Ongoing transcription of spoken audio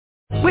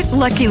With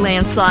Lucky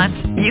Land Slots,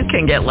 you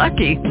can get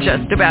lucky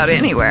just about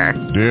anywhere.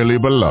 Dearly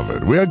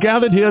beloved, we are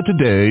gathered here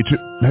today to...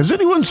 Has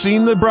anyone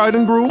seen the bride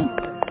and groom?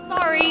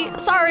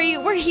 Sorry,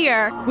 we're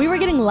here. We were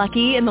getting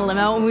lucky in the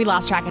limo and we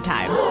lost track of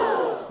time.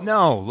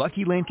 No,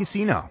 Lucky Land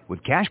Casino,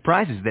 with cash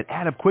prizes that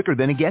add up quicker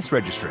than a guest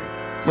registry.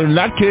 In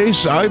that case,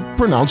 I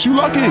pronounce you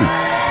lucky.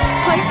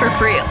 Play for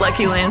free at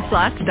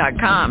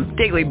LuckyLandSlots.com.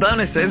 Daily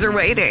bonuses are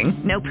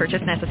waiting. No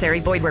purchase necessary.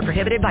 Void where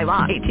prohibited by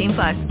law.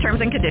 18+.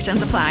 Terms and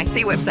conditions apply.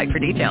 See website for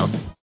details.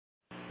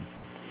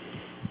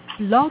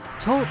 Blog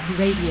Talk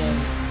Radio.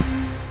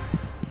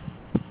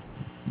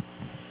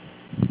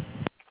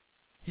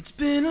 It's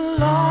been a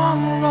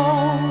long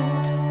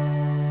road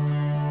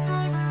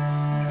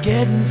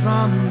getting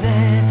from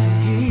there to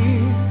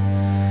here.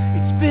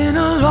 It's been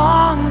a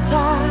long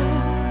time,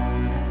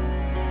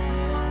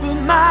 but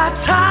my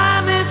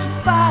time is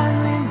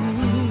finally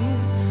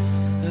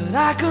near. But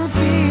I can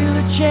feel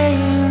a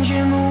change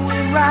in the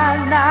wind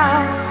right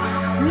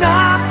now.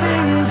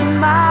 Nothing's in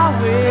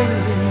my way,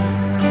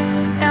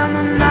 and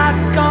they're not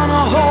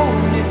gonna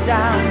hold me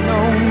down no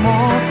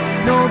more.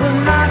 No,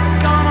 they're not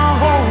gonna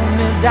hold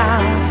me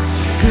down,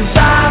 'cause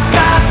I've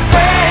got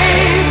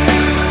faith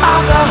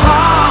of the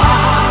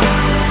heart,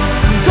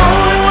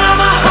 going where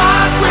my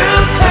heart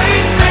will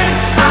take me.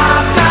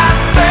 I've got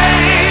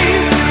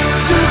faith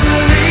to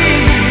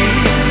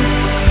believe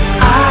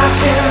I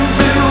can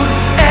do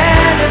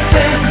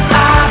anything.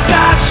 I've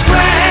got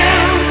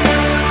strength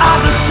of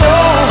the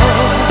soul,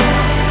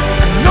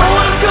 and no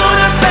one's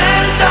gonna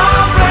bend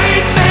or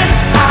break me.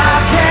 I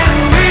can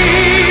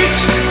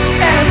reach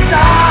and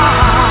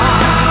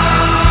I've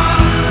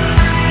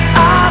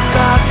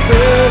got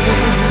faith.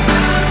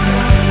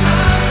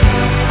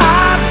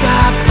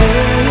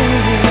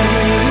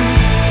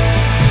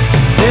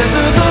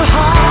 Into the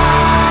heart.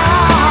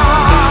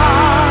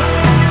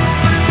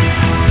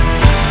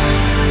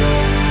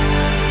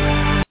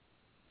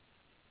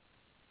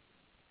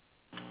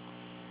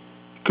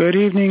 Good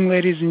evening,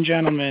 ladies and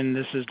gentlemen.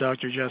 This is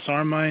Dr. Jess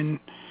Armine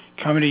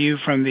coming to you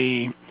from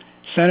the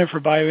Center for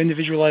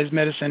Bioindividualized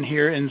Medicine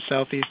here in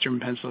southeastern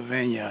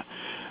Pennsylvania.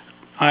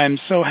 I'm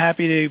so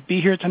happy to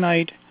be here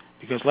tonight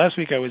because last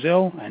week I was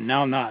ill and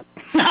now I'm not.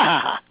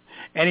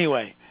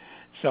 Anyway,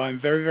 so I'm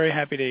very, very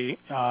happy to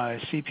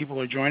see people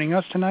are joining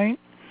us tonight.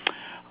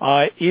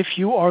 If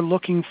you are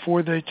looking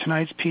for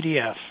tonight's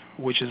PDF,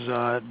 which is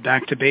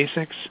Back to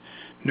Basics,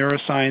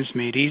 Neuroscience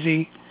Made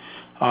Easy,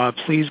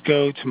 please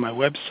go to my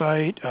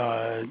website,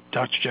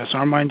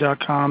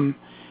 drjessarmine.com,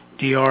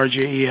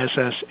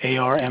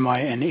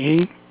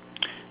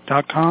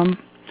 drjessarmine.com.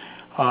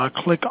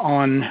 Click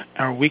on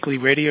our weekly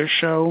radio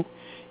show.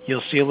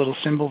 You'll see a little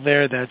symbol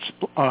there that's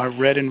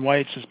red and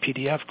white. It says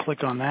PDF.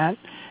 Click on that,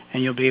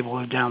 and you'll be able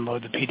to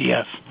download the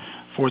PDF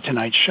for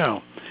tonight's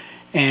show.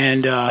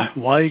 And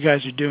while you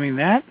guys are doing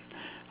that,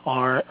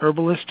 our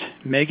herbalist,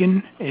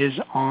 Megan, is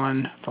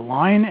on the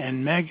line.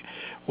 And, Meg,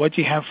 what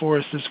do you have for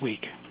us this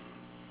week?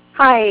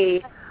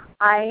 Hi.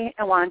 I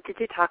wanted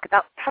to talk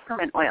about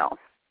peppermint oil.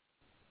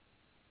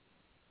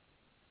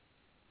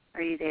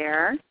 Are you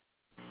there?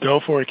 Go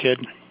for it, kid.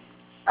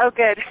 Oh,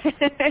 good.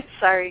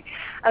 Sorry.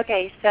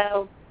 Okay,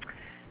 so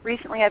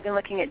recently I've been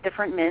looking at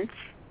different mints,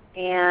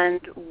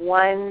 and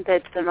one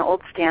that's an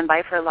old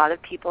standby for a lot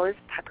of people is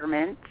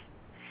peppermint.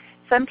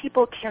 Some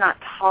people cannot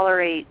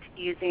tolerate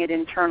using it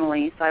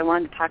internally, so I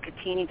wanted to talk a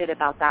teeny bit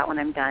about that when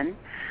I'm done.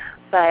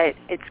 But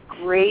it's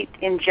great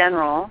in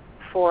general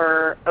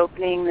for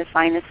opening the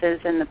sinuses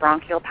and the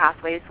bronchial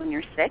pathways when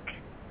you're sick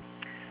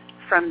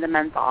from the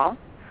menthol.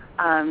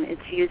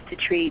 It's used to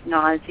treat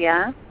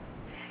nausea.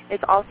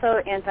 It's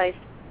also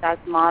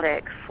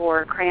antispasmodic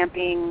for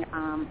cramping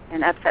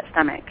and upset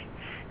stomach.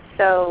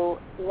 So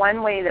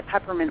one way that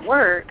peppermint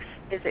works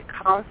is it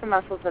calms the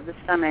muscles of the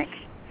stomach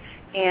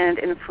and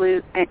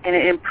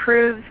it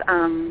improves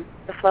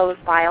the flow of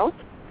bile,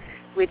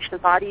 which the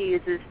body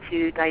uses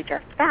to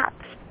digest fats.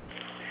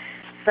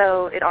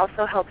 So it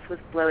also helps with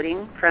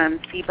bloating from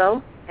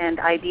SIBO and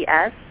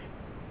IBS,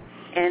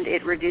 and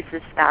it reduces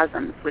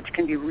spasms, which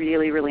can be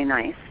really, really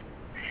nice.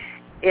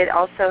 It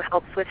also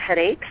helps with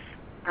headaches,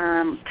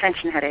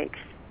 tension headaches.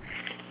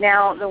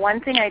 Now, the one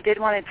thing I did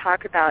want to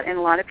talk about, and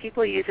a lot of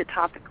people use it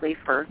topically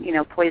for,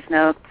 poison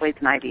oak,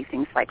 poison ivy,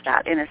 things like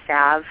that, in a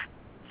salve.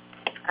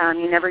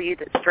 You never use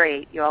it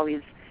straight. You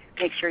always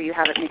make sure you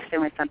have it mixed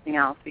in with something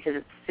else because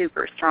it's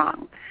super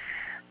strong.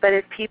 But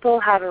if people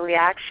have a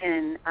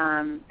reaction,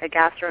 a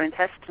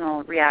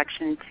gastrointestinal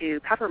reaction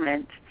to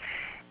peppermint,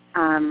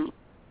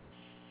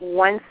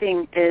 one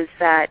thing is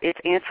that it's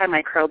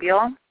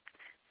antimicrobial.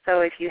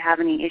 So if you have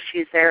any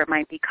issues there, it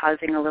might be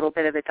causing a little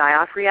bit of a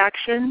die-off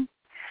reaction.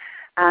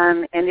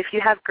 And if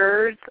you have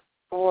GERD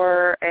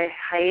or a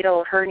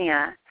hiatal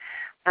hernia,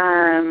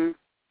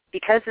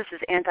 because this is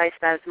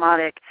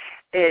antispasmodic,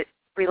 it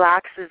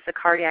relaxes the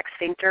cardiac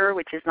sphincter,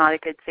 which is not a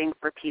good thing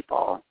for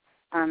people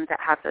that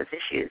have those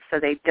issues. So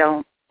they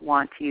don't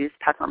want to use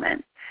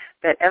peppermint.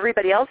 But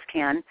everybody else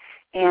can.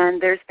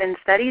 And there's been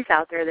studies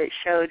out there that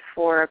showed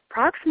for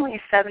approximately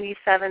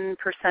 77%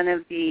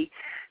 of the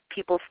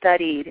people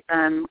studied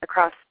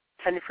across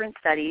 10 different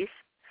studies.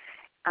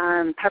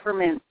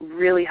 Peppermint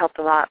really helped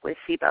a lot with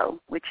SIBO,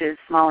 which is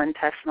small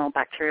intestinal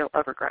bacterial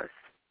overgrowth.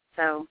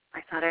 So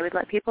I thought I would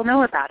let people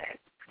know about it.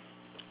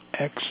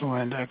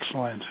 Excellent,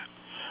 excellent.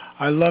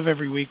 I love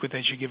every week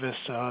that you give us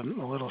a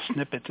little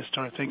snippet to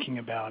start thinking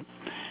about,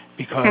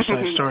 because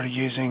I started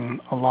using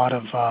a lot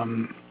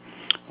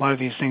of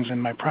these things in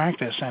my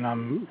practice, and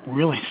I'm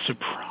really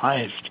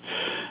surprised,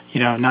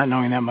 not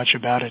knowing that much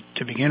about it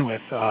to begin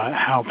with,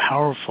 how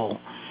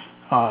powerful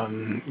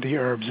the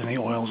herbs and the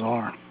oils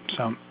are.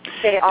 So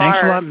they thanks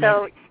are. a lot,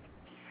 so,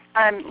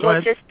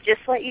 well, just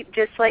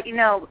let you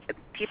know,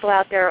 people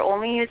out there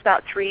only use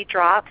about 3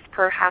 drops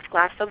per half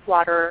glass of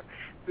water,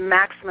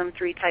 maximum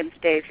 3 times a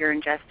day if you're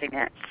ingesting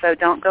it. So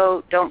don't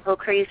go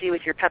crazy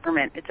with your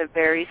peppermint. It's a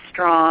very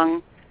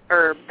strong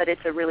herb, but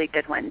it's a really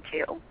good one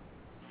too.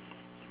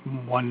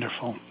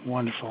 Wonderful,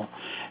 wonderful.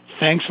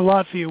 Thanks a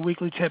lot for your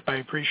weekly tip. I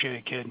appreciate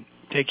it, kid.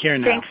 Take care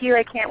now. Thank you.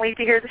 I can't wait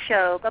to hear the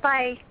show.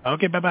 Bye-bye.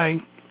 Okay,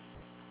 bye-bye.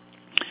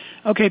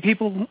 Okay,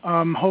 people,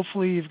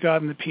 hopefully you've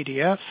gotten the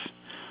PDF.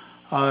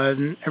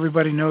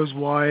 Everybody knows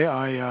why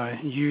I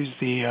use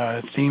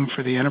the theme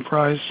for the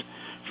Enterprise,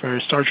 for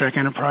Star Trek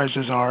Enterprise,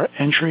 as our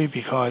entry,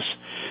 because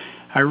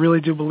I really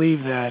do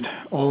believe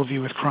that all of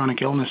you with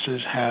chronic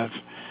illnesses have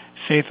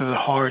faith of the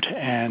heart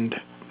and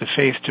the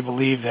faith to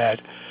believe that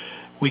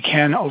we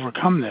can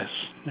overcome this,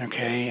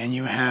 okay? And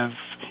you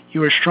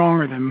are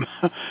stronger than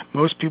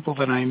most people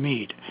that I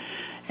meet.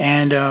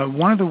 And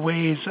one of the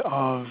ways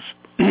of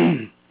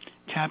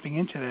tapping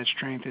into that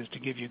strength is to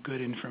give you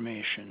good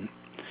information,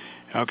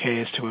 okay,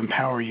 is to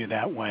empower you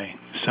that way.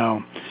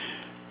 So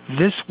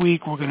this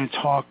week we're going to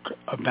talk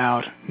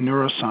about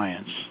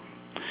neuroscience.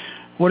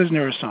 What is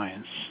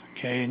neuroscience?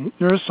 Okay,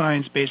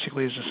 neuroscience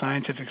basically is a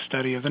scientific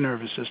study of the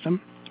nervous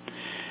system,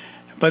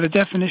 but the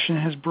definition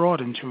has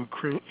broadened to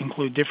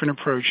include different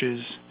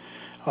approaches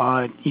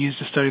used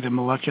to study the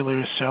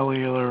molecular,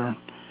 cellular,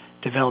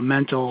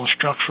 developmental,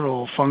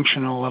 structural,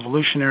 functional,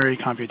 evolutionary,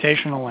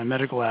 computational, and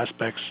medical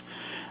aspects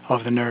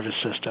of the nervous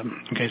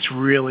system. Okay, it's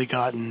really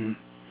gotten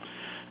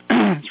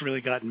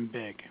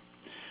big.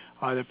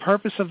 The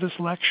purpose of this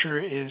lecture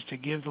is to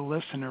give the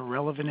listener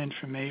relevant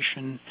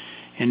information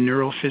in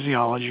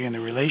neurophysiology and the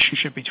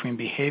relationship between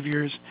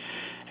behaviors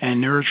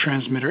and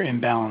neurotransmitter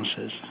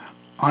imbalances.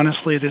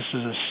 Honestly, this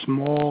is a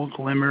small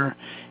glimmer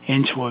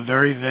into a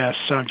very vast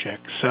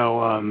subject.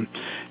 So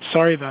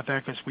sorry about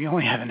that, because we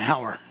only have an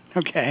hour.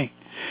 Okay.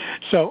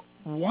 So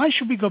why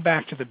should we go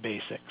back to the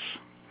basics?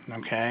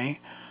 Okay.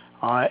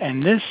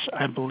 And this,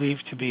 I believe,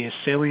 to be a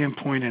salient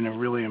point and a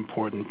really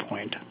important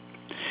point.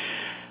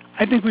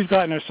 I think we've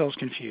gotten ourselves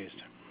confused.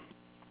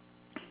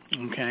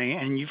 Okay.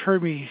 And you've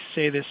heard me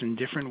say this in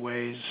different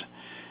ways,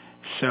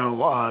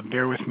 so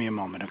bear with me a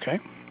moment, okay?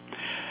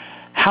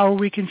 How are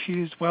we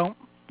confused? Well,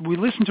 we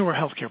listen to our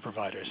healthcare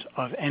providers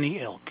of any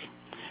ilk.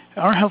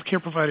 Our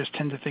healthcare providers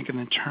tend to think in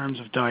the terms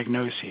of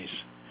diagnoses,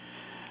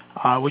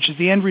 which is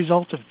the end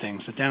result of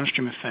things, the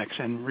downstream effects.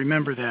 And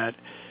remember that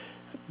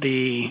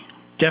the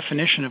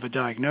definition of a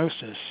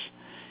diagnosis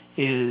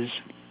is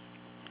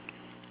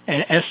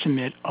an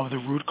estimate of the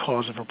root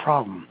cause of a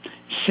problem.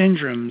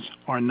 Syndromes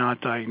are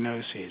not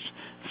diagnoses.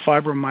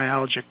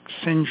 Fibromyalgic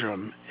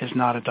syndrome is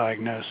not a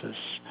diagnosis.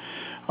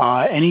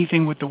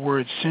 Anything with the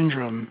word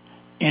syndrome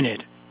in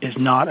it is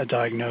not a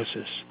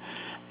diagnosis.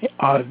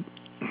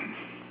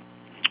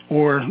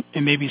 Or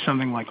it may be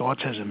something like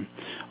autism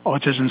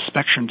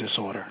spectrum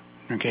disorder,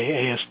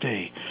 okay,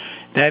 ASD.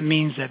 That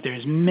means that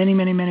there's many,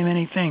 many, many,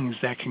 many things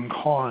that can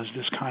cause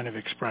this kind of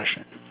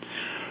expression.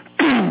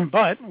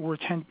 But we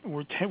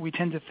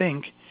tend to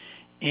think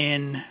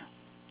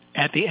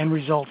at the end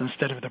result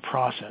instead of the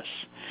process.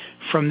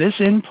 From this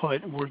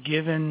input we're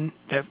given,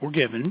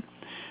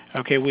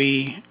 okay,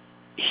 we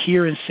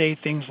hear and say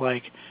things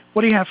like,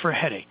 "What do you have for a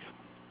headache?"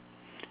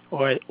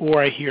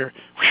 Or I hear,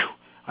 "Whew,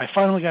 I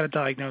finally got a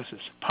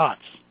diagnosis,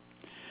 POTS."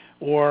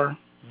 Or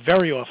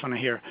very often I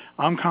hear,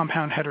 "I'm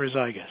compound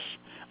heterozygous."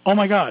 Oh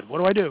my God, what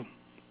do I do?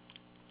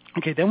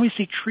 Okay, then we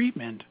seek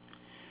treatment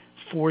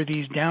for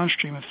these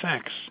downstream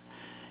effects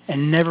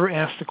and never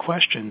ask the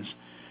questions,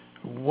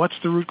 what's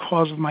the root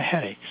cause of my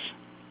headaches?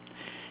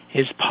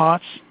 Is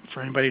POTS,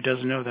 for anybody who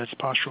doesn't know, that's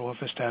postural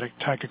orthostatic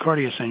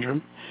tachycardia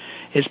syndrome,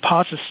 is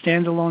POTS a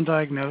standalone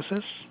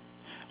diagnosis,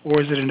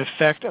 or is it an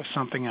effect of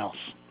something else?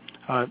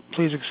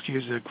 Please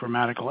excuse the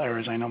grammatical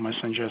errors. I know my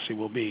son Jesse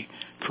will be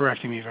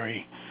correcting me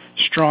very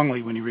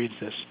strongly when he reads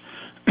this.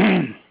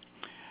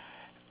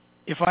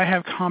 If I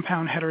have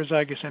compound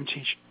heterozygous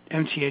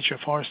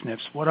MTHFR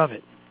SNPs, what of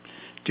it?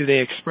 Do they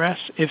express?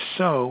 If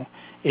so,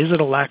 is it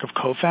a lack of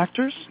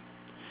cofactors?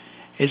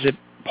 Is it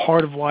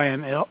part of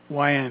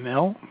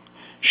YML?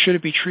 Should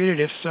it be treated?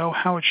 If so,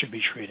 how it should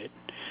be treated?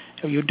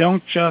 You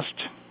don't just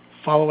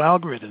follow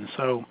algorithms.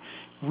 So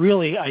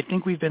really, I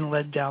think we've been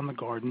led down the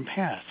garden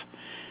path.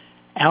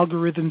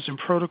 Algorithms and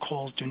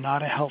protocols do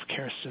not a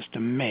healthcare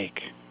system make.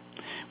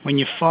 When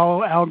you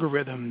follow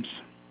algorithms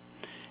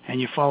and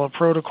you follow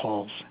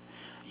protocols,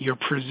 you're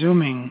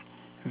presuming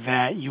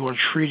that you are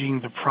treating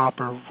the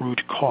proper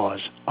root cause,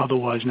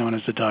 otherwise known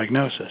as the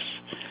diagnosis.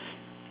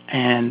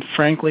 And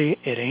frankly,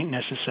 it ain't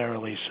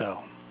necessarily so.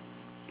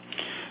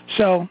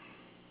 So,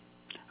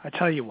 I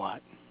tell you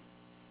what.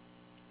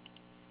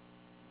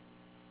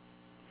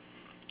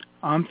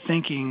 I'm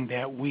thinking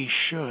that we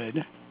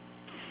should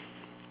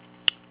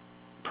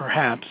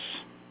perhaps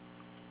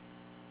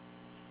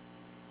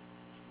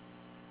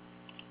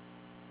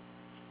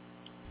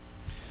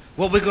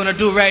what we're going to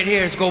do right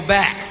here is go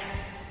back,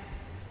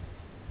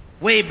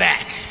 way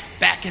back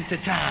into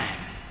time,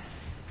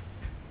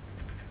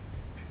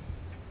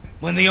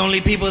 when the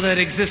only people that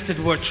existed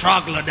were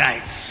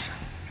troglodytes,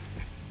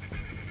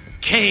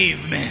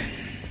 cavemen.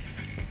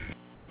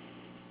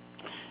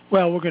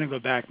 Well, we're going to go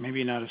back,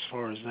 maybe not as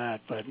far as that,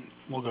 but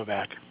we'll go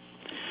back.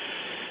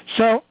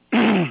 So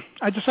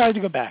I decided to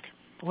go back.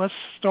 Let's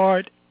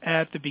start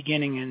at the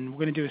beginning, and we're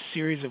going to do a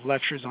series of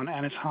lectures on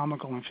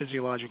anatomical and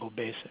physiological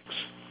basics.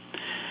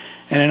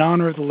 And in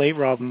honor of the late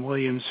Robin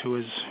Williams, who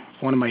is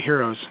one of my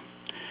heroes,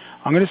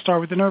 I'm going to start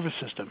with the nervous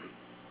system.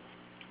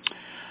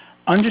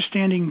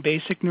 Understanding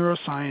basic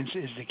neuroscience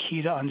is the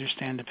key to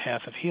understand the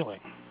path of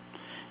healing.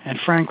 And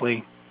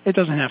frankly, it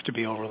doesn't have to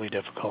be overly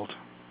difficult.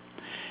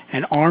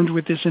 And armed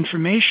with this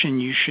information,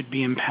 you should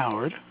be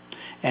empowered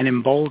and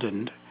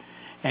emboldened,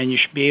 and you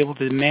should be able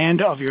to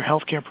demand of your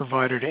healthcare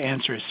provider to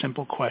answer a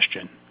simple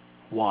question: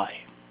 why?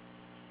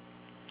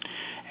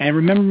 And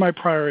remember my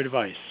prior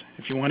advice.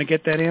 If you want to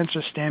get that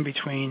answer, stand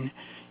between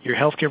your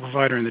healthcare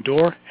provider and the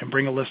door and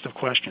bring a list of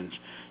questions.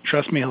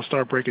 Trust me, he'll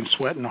start breaking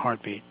sweat in a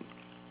heartbeat.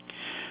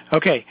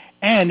 Okay,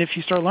 and if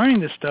you start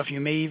learning this stuff, you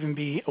may even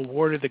be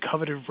awarded the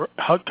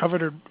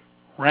coveted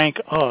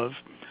rank of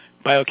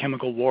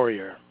biochemical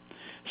warrior.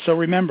 So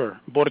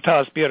remember,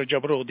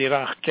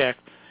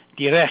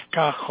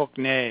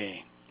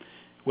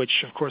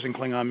 which of course in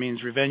Klingon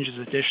means revenge is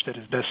a dish that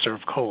is best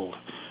served cold.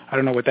 I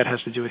don't know what that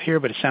has to do with here,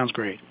 but it sounds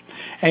great.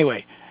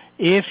 Anyway,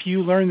 if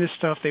you learn this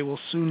stuff, they will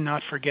soon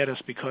not forget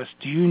us, because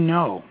do you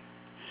know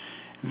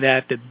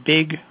that the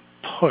big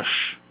push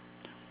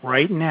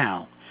right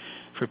now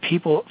for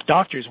people,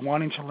 doctors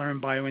wanting to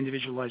learn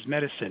bioindividualized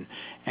medicine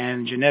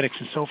and genetics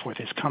and so forth,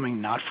 is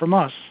coming not from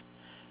us,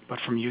 but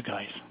from you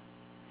guys.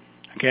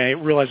 Okay, I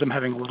realize I'm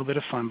having a little bit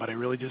of fun, but I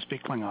really do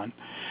speak Klingon.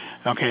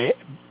 Okay,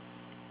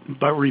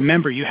 but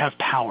remember, you have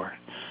power.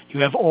 You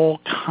have all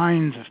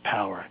kinds of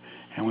power,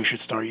 and we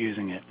should start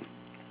using it.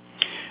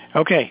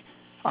 Okay,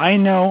 I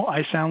know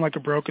I sound like a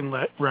broken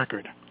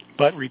record,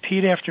 but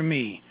repeat after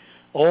me.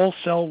 All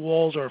cell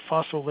walls are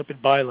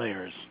phospholipid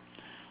bilayers.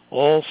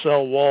 All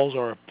cell walls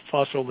are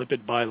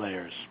phospholipid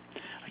bilayers.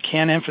 I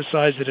can't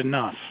emphasize it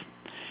enough.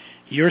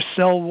 Your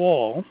cell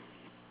wall,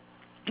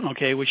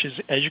 okay, which is,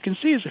 as you can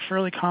see, is a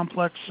fairly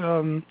complex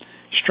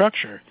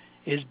structure,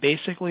 is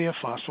basically a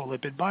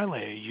phospholipid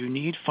bilayer. You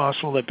need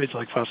phospholipids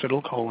like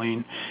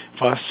phosphatidylcholine,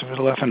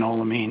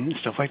 phosphatidylethynolamine,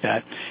 stuff like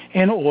that,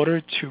 in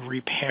order to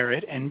repair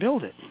it and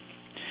build it.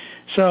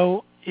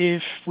 So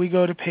if we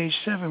go to page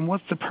 7,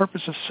 what's the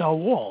purpose of cell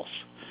walls?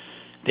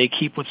 They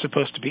keep what's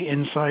supposed to be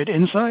inside,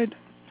 inside,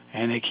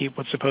 and they keep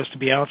what's supposed to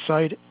be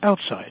outside,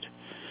 outside.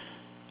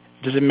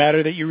 Does it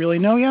matter that you really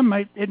know? Yeah,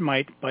 it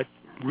might, but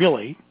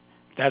really,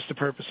 that's the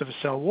purpose of a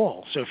cell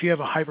wall. So if you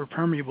have a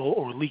hyperpermeable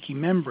or leaky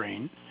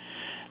membrane,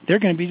 they're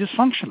going to be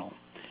dysfunctional.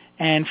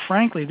 And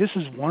frankly, this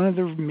is one of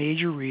the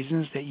major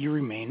reasons that you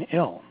remain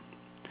ill.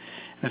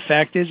 And the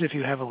fact is, if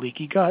you have a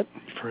leaky gut,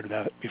 you've heard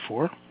about it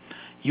before,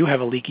 you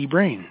have a leaky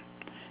brain,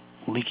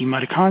 leaky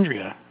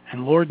mitochondria,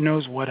 and Lord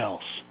knows what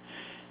else.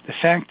 The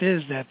fact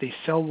is that the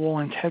cell wall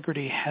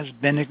integrity has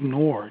been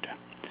ignored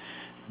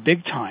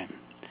big time.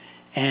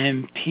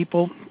 And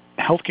people,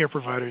 healthcare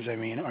providers,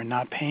 are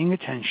not paying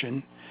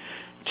attention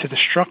to the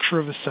structure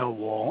of a cell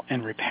wall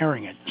and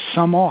repairing it.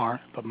 Some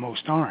are, but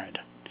most aren't.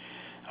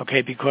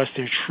 Okay, because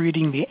they're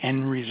treating the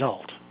end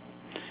result.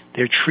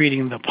 They're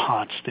treating the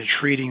POTS. They're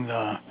treating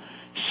the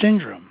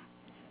syndrome.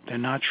 They're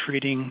not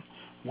treating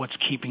what's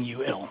keeping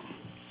you ill.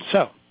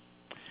 So,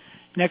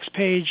 next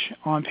page,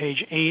 on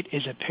page 8,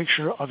 is a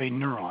picture of a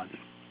neuron.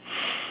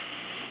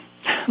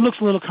 It looks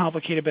a little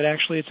complicated, but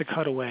actually it's a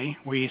cutaway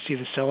where you see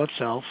the cell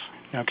itself,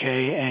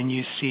 okay, and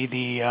you see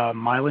the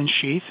myelin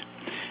sheath,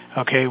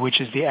 okay, which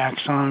is the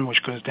axon,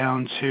 which goes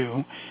down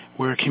to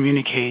where it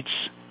communicates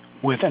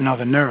with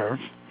another nerve.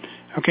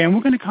 Okay, and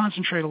we're going to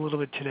concentrate a little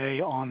bit today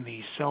on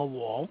the cell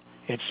wall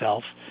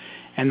itself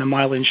and the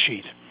myelin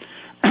sheath.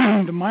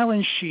 The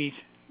myelin sheath,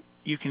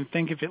 you can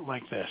think of it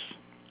like this.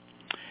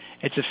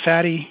 It's a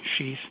fatty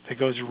sheath that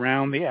goes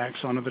around the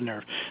axon of the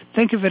nerve.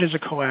 Think of it as a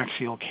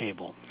coaxial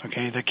cable,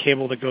 okay, the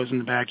cable that goes in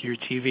the back of your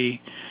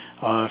TV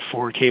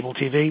for cable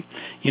TV.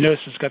 You notice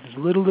it's got this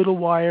little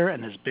wire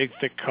and this big,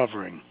 thick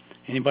covering.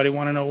 Anybody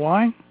want to know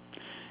why?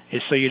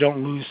 It's so you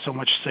don't lose so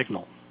much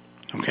signal,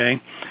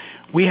 okay?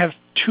 We have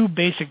two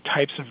basic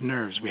types of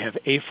nerves. We have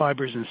A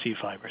fibers and C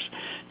fibers.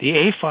 The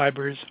A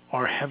fibers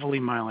are heavily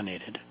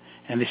myelinated,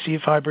 and the C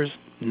fibers,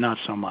 not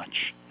so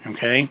much,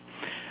 okay?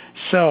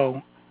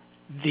 So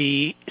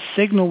the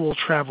signal will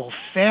travel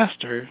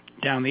faster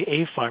down the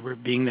A fiber,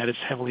 being that it's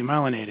heavily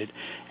myelinated,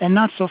 and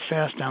not so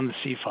fast down the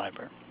C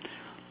fiber.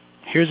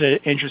 Here's an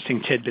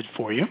interesting tidbit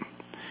for you.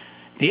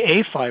 The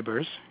A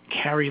fibers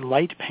carry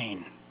light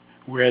pain,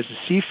 whereas the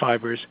C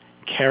fibers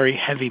carry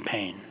heavy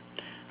pain,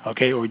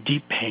 okay, or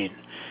deep pain.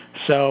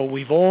 So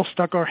we've all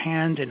stuck our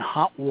hand in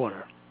hot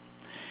water,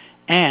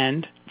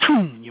 and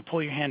boom, you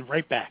pull your hand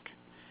right back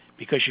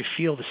because you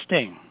feel the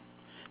sting.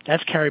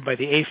 That's carried by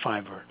the A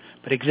fiber.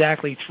 But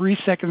exactly 3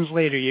 seconds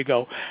later, you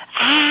go,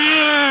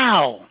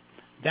 ow!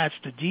 That's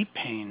the deep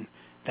pain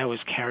that was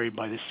carried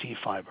by the C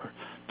fiber,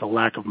 the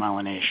lack of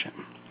myelination.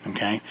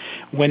 Okay?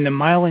 When the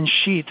myelin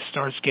sheath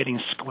starts getting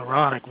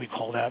sclerotic, we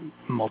call that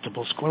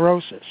multiple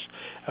sclerosis.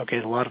 Okay,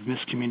 there's a lot of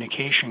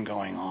miscommunication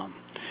going on.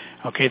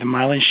 Okay, the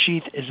myelin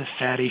sheath is a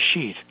fatty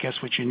sheath. Guess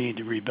what you need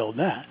to rebuild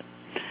that?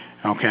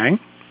 Okay?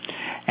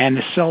 And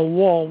the cell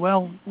wall,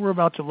 well, we're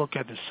about to look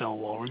at the cell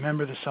wall.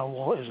 Remember, the cell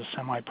wall is a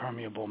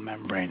semi-permeable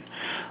membrane.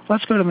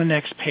 Let's go to the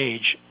next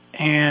page.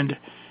 And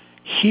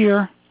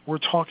here we're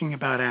talking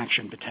about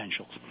action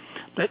potentials.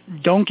 But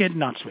don't get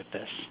nuts with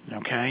this,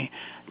 okay?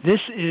 This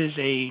is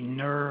a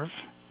nerve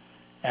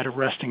at a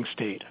resting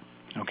state,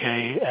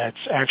 okay? It's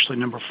actually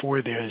number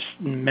 4 there is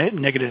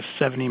negative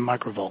 70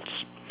 microvolts.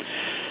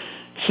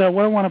 So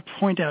what I want to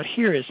point out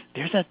here is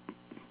there's that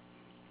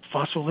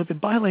phospholipid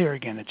bilayer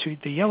again,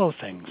 the yellow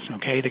things,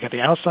 okay? They got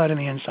the outside and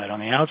the inside. On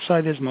the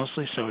outside, there's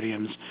mostly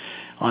sodiums.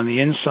 On the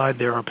inside,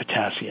 there are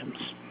potassiums,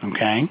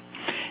 okay?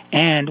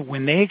 And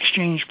when they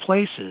exchange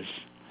places,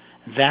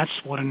 that's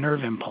what a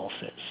nerve impulse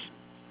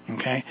is,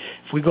 okay?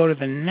 If we go to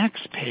the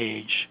next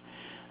page,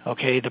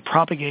 okay, the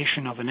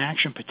propagation of an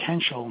action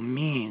potential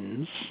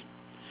means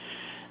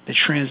the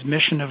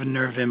transmission of a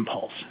nerve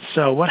impulse.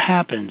 So what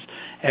happens?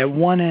 At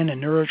one end, a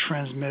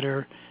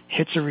neurotransmitter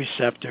hits a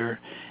receptor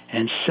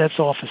and sets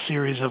off a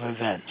series of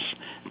events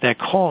that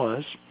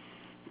cause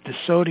the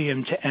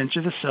sodium to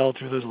enter the cell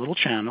through those little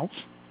channels,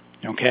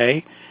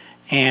 okay?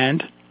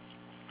 And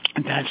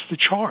that's the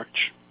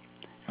charge,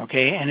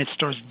 okay? And it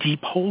starts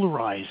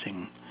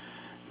depolarizing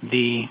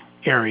the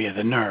area,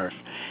 the nerve.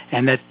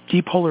 And that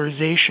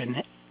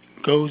depolarization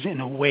goes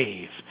in a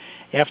wave.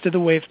 After the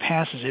wave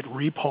passes, it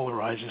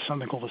repolarizes,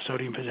 something called a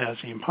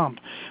sodium-potassium pump.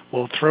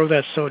 We'll throw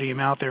that sodium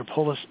out there,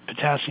 pull the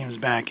potassiums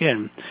back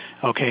in,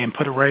 okay, and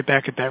put it right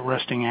back at that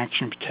resting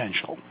action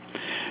potential.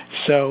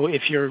 So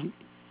if you're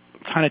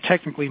kind of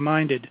technically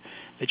minded,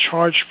 the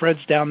charge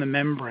spreads down the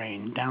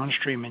membrane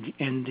downstream,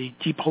 and the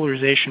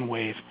depolarization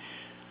wave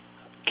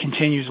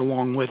continues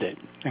along with it,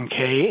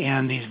 okay?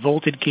 And these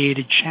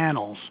voltage-gated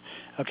channels,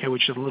 okay,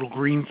 which are the little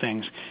green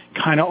things,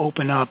 kind of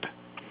open up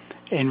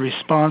in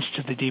response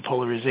to the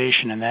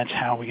depolarization, and that's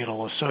how we get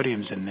all the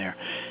sodiums in there.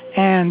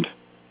 And,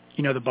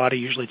 you know, the body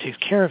usually takes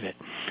care of it.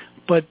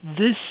 But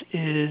this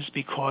is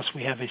because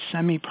we have a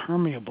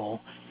semi-permeable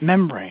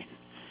membrane.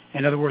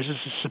 In other words, this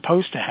is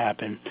supposed to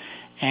happen,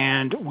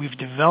 and we've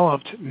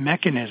developed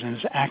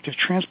mechanisms, active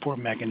transport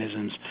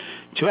mechanisms,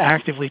 to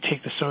actively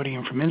take the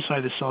sodium from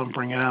inside the cell and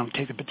bring it out, and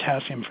take the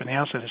potassium from the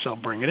outside of the cell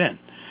and bring it in.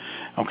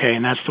 Okay,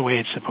 and that's the way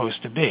it's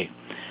supposed to be.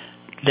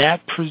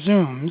 That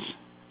presumes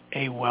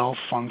a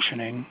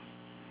well-functioning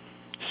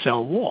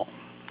cell wall,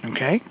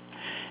 okay?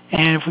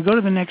 And if we go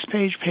to the next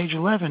page, page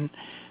 11,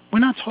 we're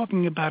not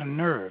talking about a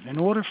nerve. In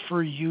order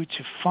for you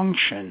to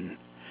function,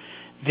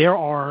 there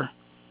are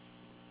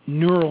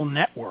neural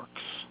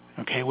networks,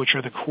 okay, which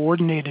are the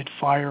coordinated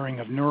firing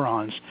of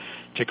neurons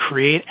to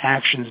create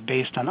actions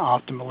based on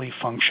optimally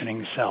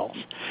functioning cells.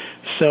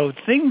 So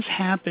things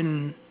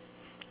happen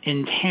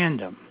in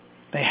tandem.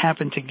 They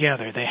happen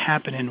together. They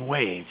happen in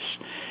waves.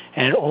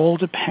 And it all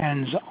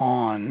depends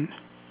on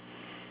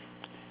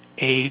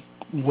a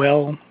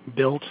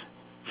well-built,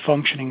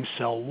 functioning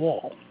cell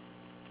wall.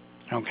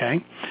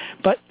 Okay?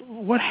 But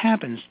what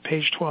happens,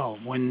 page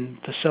 12, when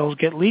the cells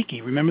get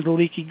leaky? Remember the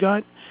leaky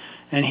gut?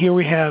 And here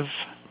we have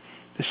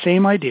the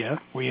same idea,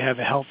 where you have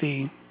a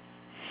healthy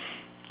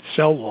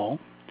cell wall,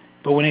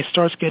 but when it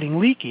starts getting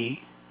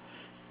leaky,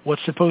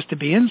 what's supposed to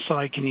be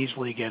inside can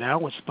easily get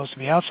out, what's supposed to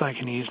be outside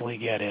can easily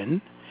get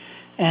in.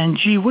 And,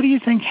 gee, what do you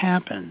think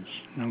happens,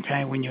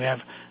 okay, when you have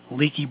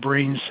leaky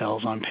brain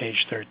cells on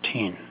page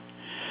 13?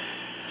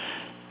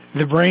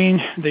 The brain,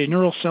 the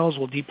neural cells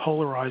will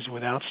depolarize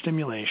without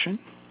stimulation,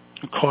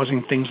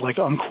 causing things like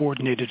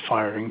uncoordinated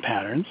firing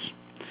patterns,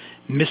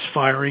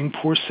 misfiring,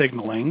 poor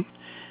signaling,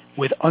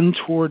 with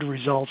untoward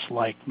results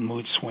like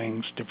mood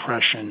swings,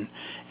 depression,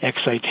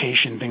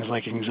 excitation, things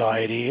like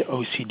anxiety,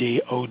 OCD,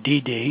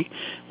 ODD,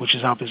 which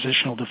is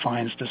oppositional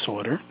defiance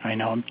disorder. I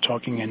know I'm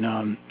talking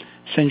in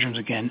syndromes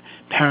again,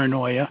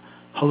 paranoia,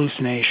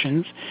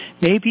 hallucinations.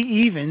 Maybe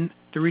even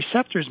the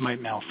receptors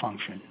might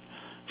malfunction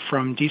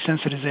from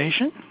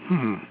desensitization,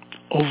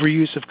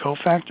 overuse of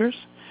cofactors,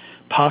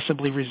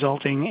 possibly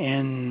resulting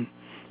in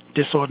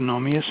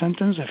dysautonomia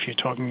symptoms if you're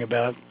talking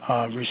about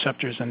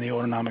receptors in the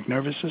autonomic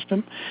nervous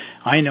system.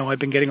 I know I've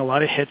been getting a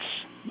lot of hits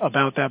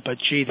about that, but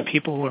gee, the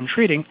people who I'm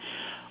treating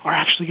are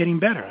actually getting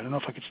better. I don't know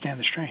if I could stand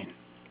the strain.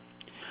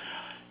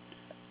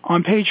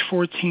 On page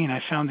 14,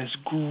 I found this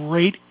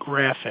great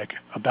graphic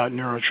about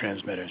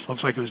neurotransmitters.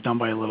 Looks like it was done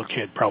by a little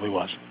kid. Probably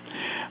was.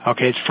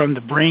 Okay, it's from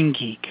the Brain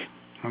Geek.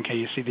 Okay,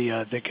 you see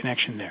the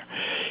connection there.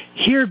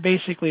 Here,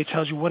 basically, it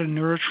tells you what a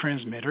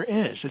neurotransmitter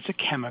is. It's a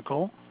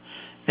chemical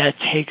that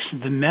takes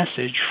the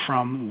message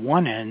from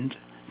one end,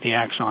 the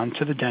axon,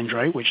 to the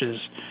dendrite, which is,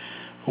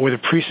 or the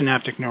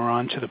presynaptic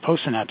neuron to the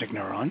postsynaptic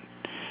neuron.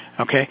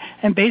 Okay,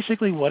 and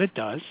basically what it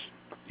does,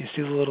 you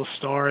see the little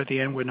star at the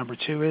end where number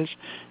 2 is,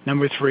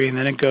 number 3, and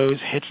then it goes,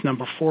 hits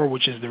number 4,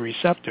 which is the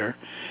receptor,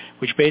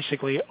 which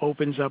basically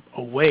opens up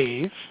a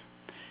wave,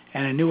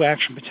 and a new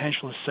action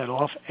potential is set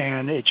off,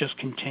 and it just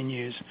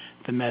continues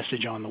the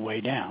message on the way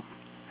down.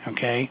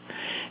 Okay?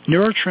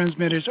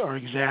 Neurotransmitters are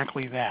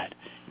exactly that,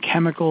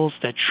 chemicals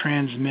that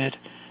transmit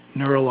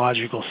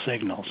neurological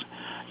signals.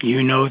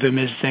 You know them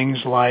as things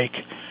like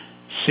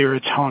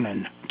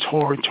serotonin,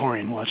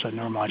 taurine, well, that's a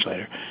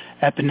neuromodulator,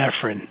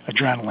 epinephrine,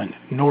 adrenaline,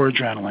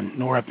 noradrenaline,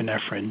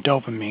 norepinephrine,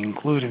 dopamine,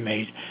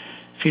 glutamate,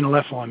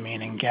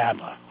 phenylethylamine, and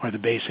GABA are the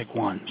basic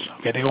ones.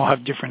 Okay, they all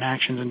have different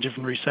actions and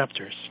different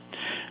receptors.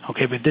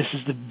 Okay, but this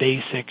is the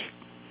basic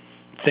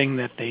thing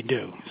that they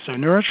do. So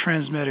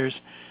neurotransmitters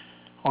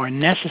are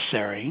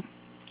necessary,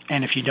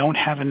 and if you don't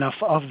have enough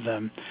of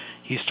them,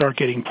 you start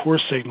getting poor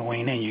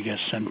signaling and you get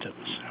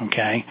symptoms,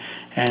 okay?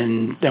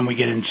 And then we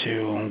get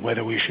into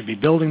whether we should be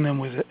building them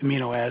with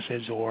amino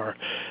acids or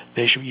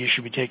you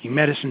should be taking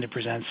medicine to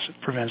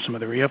prevent some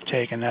of the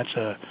reuptake, and that's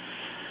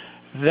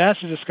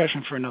a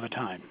discussion for another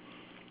time.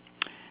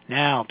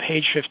 Now,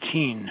 page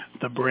 15,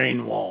 the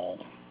brain wall.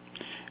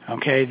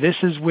 Okay, this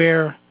is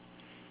where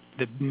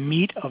the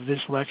meat of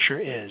this lecture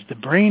is. The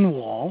brain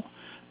wall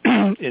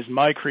is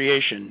my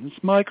creation.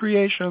 It's my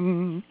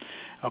creation.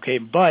 Okay,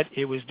 but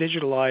it was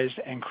digitalized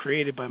and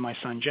created by my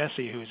son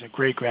Jesse, who is a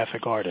great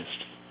graphic artist.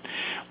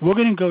 We're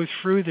going to go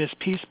through this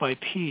piece by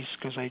piece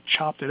because I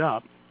chopped it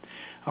up.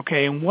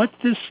 Okay, and what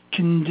this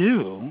can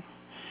do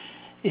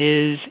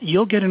is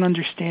you'll get an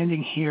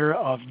understanding here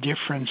of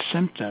different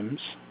symptoms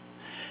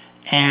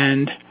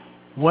and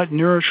what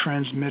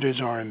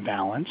neurotransmitters are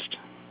imbalanced.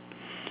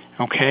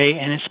 Okay,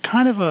 and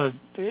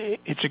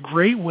it's a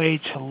great way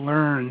to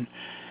learn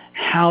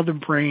how the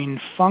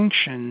brain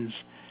functions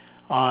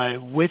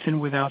with and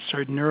without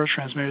certain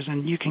neurotransmitters,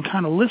 and you can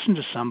kind of listen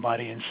to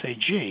somebody and say,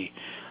 gee,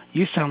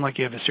 you sound like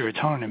you have a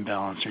serotonin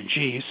imbalance, or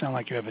gee, you sound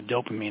like you have a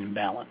dopamine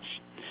imbalance.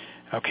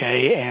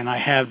 Okay, and I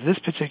have this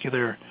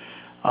particular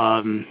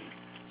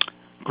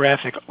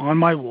graphic on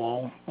my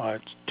wall.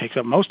 It takes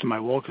up most of my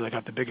wall because I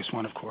got the biggest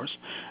one, of course.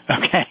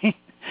 Okay,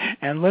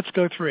 and let's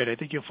go through it. I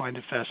think you'll find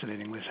it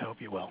fascinating. Liz, I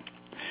hope you will.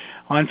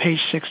 On page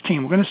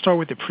 16, we're going to start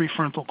with the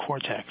prefrontal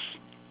cortex.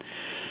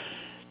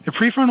 The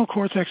prefrontal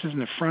cortex is in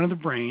the front of the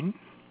brain,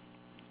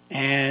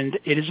 and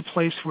it is a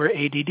place where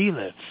ADD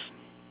lives.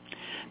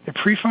 The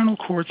prefrontal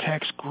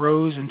cortex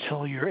grows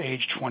until you're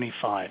age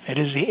 25. It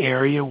is the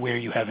area where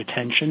you have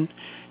attention,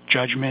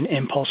 judgment,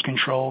 impulse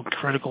control,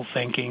 critical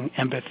thinking,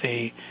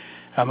 empathy,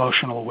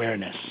 emotional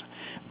awareness.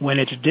 When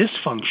it's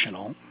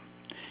dysfunctional,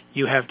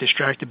 you have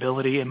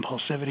distractibility,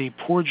 impulsivity,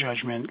 poor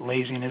judgment,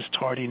 laziness,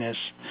 tardiness,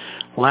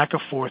 lack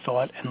of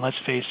forethought, and let's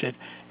face it,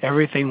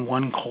 everything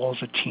one calls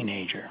a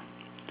teenager.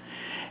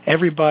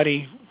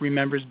 Everybody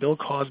remembers Bill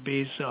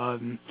Cosby's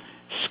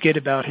skit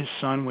about his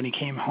son when he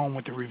came home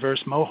with the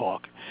reverse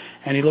mohawk.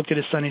 And he looked at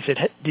his son and he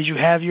said, did you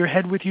have your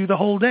head with you the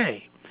whole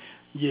day?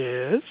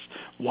 Yes.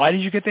 Why did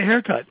you get the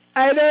haircut?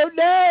 I don't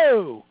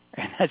know.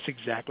 And that's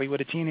exactly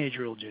what a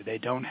teenager will do. They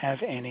don't have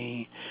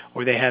any,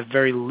 or they have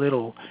very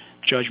little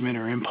judgment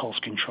or impulse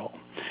control.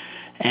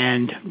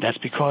 And that's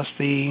because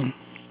the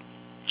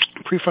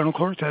prefrontal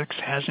cortex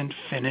hasn't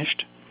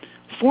finished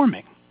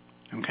forming.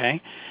 Okay?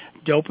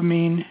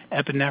 Dopamine,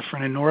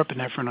 epinephrine, and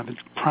norepinephrine are the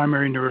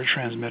primary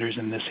neurotransmitters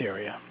in this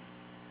area.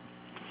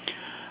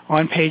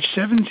 On page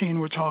 17,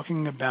 we're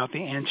talking about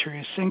the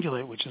anterior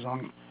cingulate, which is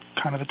on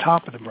kind of the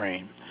top of the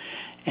brain.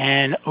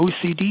 And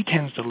OCD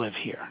tends to live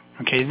here.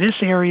 Okay, this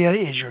area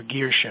is your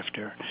gear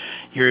shifter,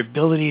 your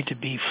ability to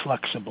be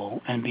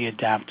flexible and be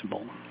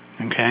adaptable,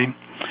 okay,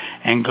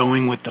 and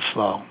going with the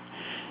flow.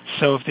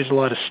 So if there's a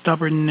lot of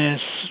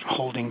stubbornness,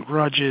 holding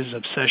grudges,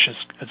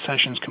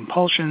 obsessions,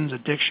 compulsions,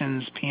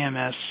 addictions,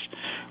 PMS,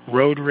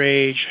 road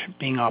rage,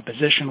 being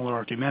oppositional or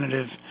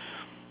argumentative,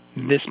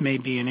 this may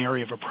be an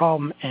area of a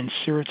problem. And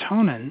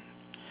serotonin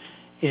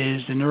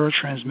is the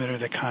neurotransmitter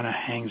that kind of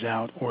hangs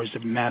out or is the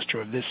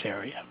master of this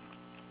area.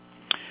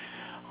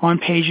 On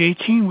page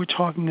 18, we're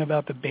talking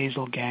about the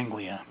basal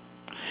ganglia.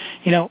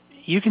 You know,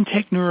 you can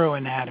take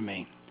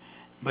neuroanatomy,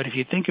 but if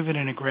you think of it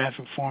in a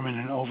graphic form and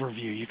an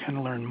overview, you kind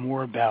of learn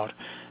more about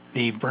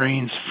the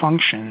brain's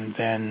function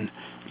than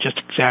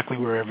just exactly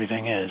where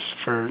everything is.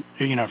 If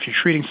you're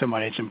treating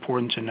somebody, it's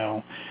important to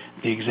know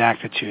the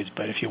exactitudes,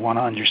 but if you want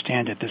to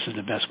understand it, this is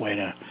the best way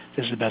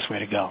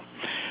to go.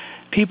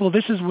 People,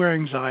 this is where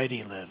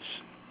anxiety lives.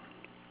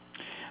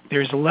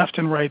 There's a left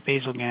and right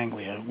basal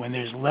ganglia. When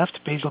there's left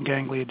basal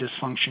ganglia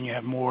dysfunction, you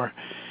have more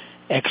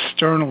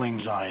external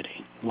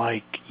anxiety,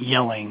 like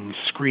yelling,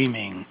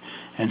 screaming,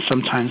 and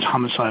sometimes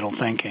homicidal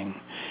thinking.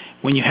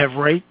 When you have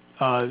right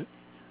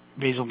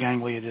basal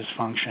ganglia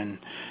dysfunction,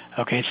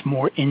 okay, it's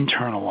more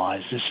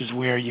internalized. This is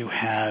where you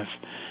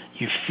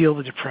feel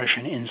the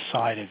depression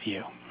inside of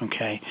you,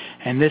 okay?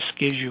 And this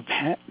gives you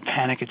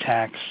panic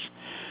attacks,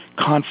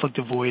 conflict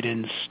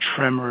avoidance,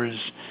 tremors,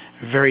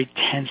 very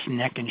tense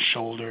neck and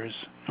shoulders,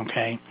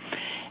 okay?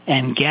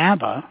 And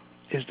GABA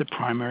is the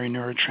primary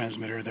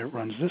neurotransmitter that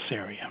runs this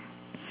area.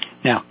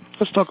 Now,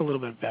 let's talk a little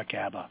bit about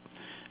GABA,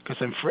 because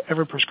I'm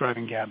forever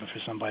prescribing GABA for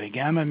somebody.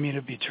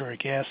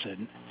 Gamma-aminobutyric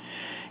acid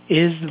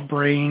is the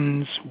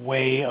brain's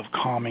way of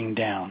calming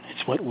down.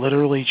 It's what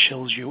literally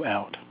chills you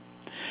out.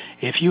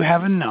 If you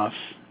have enough,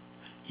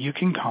 you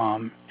can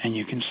calm and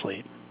you can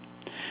sleep.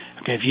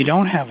 Okay, if you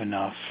don't have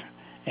enough,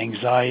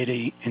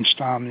 anxiety,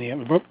 insomnia,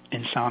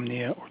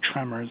 or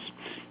tremors,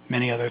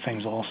 many other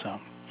things also.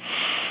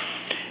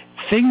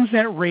 Things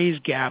that raise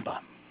GABA: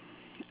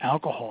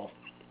 alcohol,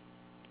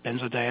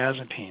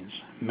 benzodiazepines,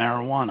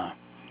 marijuana,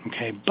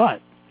 okay,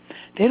 but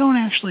they don't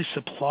actually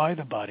supply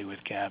the body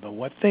with GABA.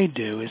 What they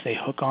do is they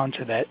hook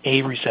onto that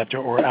A receptor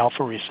or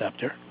alpha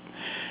receptor,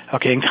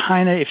 okay, and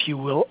kind of, if you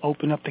will,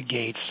 open up the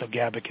gates so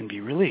GABA can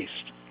be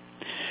released.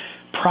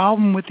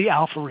 Problem with the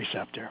alpha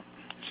receptor: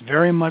 it's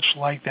very much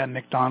like that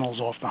McDonald's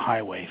off the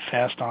highway,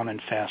 fast on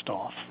and fast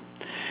off.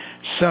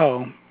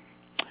 So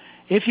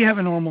if you have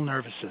a normal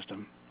nervous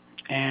system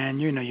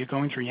and, you're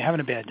going through, you're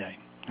having a bad day,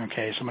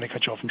 okay, somebody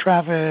cut you off in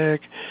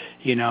traffic,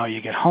 you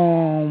get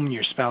home,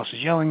 your spouse is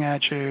yelling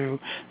at you,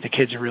 the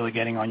kids are really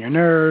getting on your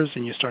nerves,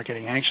 and you start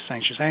getting anxious,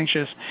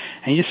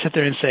 and you sit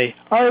there and say,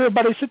 all right,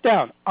 everybody sit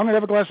down. I'm going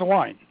to have a glass of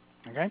wine,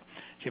 okay?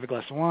 So you have a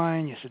glass of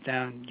wine, you sit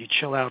down, you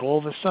chill out. All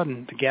of a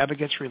sudden, the GABA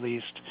gets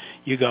released.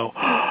 You go,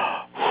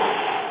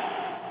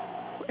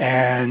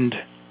 and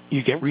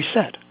you get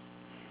reset.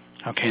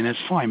 Okay, and that's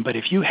fine. But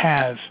if you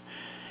have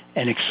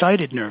an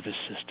excited nervous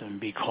system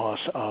because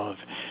of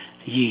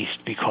yeast,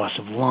 because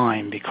of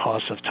Lyme,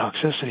 because of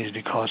toxicities,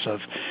 because of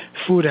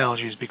food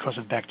allergies, because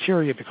of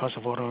bacteria, because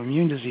of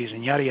autoimmune disease,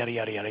 and yada, yada,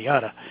 yada, yada,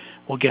 yada,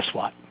 well, guess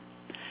what?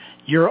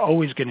 You're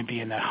always going to be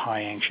in that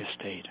high anxious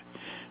state.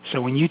 So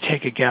when you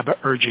take a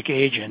GABAergic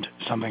agent,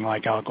 something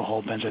like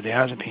alcohol,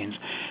 benzodiazepines,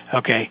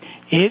 okay,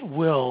 it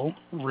will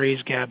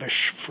raise GABA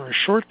for a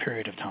short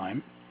period of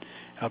time,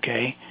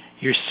 okay?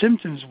 Your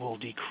symptoms will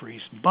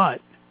decrease, but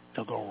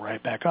they'll go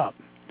right back up.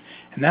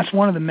 And that's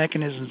one of the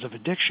mechanisms of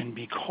addiction,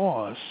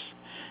 because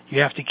you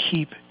have to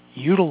keep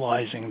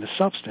utilizing the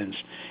substance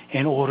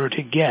in order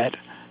to get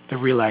the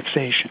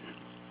relaxation.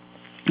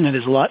 And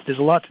there's a lot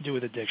to do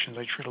with addictions.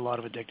 I treat a lot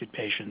of addicted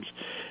patients.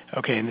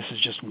 Okay, and this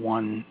is just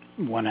one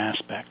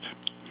aspect.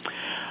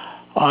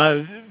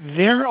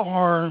 There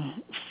are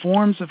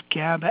forms of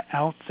GABA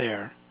out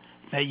there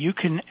that you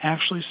can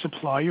actually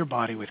supply your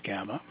body with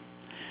GABA,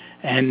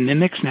 and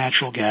mimics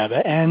natural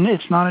GABA, and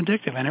it's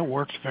non-addictive, and it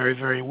works very,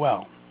 very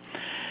well.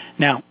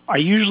 Now, I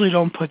usually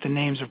don't put the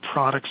names of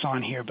products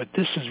on here, but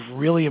this is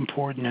really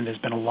important, and there's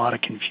been a lot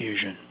of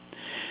confusion.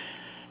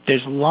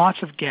 There's lots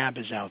of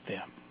GABAs out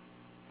there.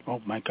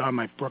 Oh, my God,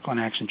 my Brooklyn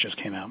accent just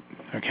came out.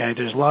 Okay,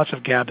 there's lots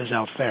of GABAs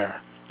out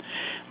there.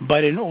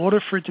 But in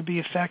order for it to be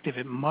effective,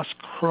 it must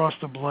cross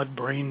the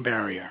blood-brain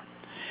barrier.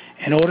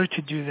 In order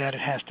to do that,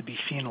 it has to be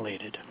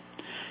phenylated.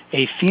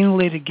 A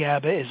phenylated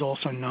GABA is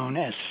also known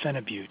as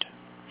phenibut.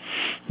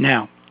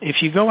 Now,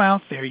 if you go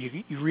out there,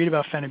 you read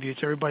about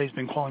phenibutes. Everybody's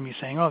been calling me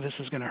saying, oh, this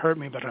is going to hurt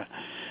me. But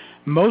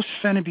most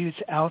phenibutes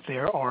out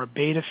there are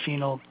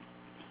beta-phenyl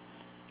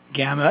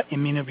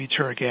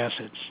gamma-aminobutyric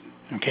acids.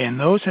 Okay, and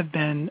those have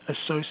been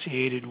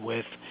associated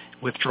with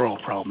withdrawal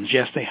problems.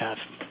 Yes, they have.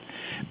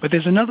 But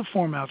there's another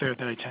form out there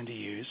that I tend to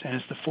use, and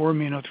it's the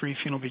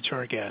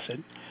 4-amino-3-phenylbutyric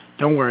acid.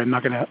 Don't worry, I'm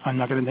not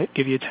going to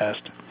give you a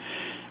test,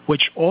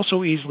 which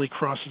also easily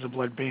crosses the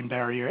blood-brain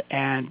barrier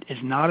and is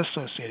not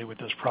associated with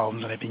those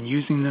problems. And I've been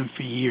using them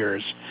for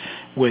years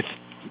with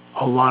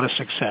a lot of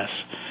success.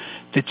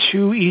 The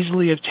two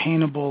easily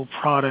obtainable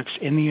products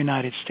in the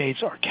United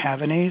States are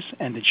Cavanase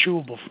and the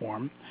chewable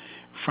form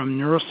from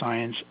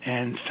Neuroscience,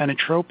 and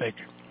Phenotropic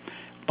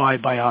by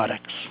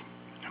Biotics.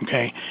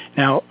 Okay?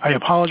 Now, I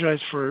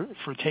apologize for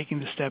taking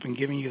the step and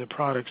giving you the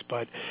products,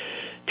 but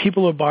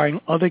people are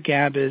buying other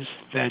GABAs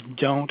that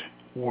don't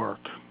work.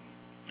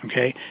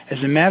 Okay? As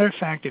a matter of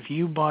fact, if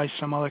you buy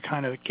some other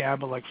kind of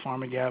GABA like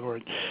PharmaGABA or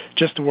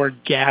just the word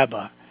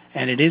GABA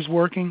and it is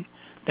working,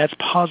 that's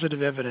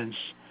positive evidence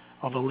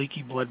of a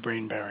leaky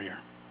blood-brain barrier.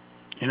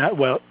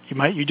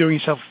 You're doing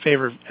yourself a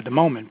favor at the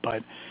moment,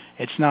 but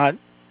it's not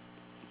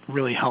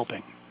really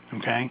helping,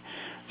 okay?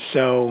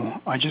 So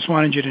I just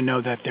wanted you to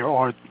know that there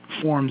are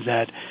forms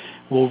that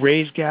will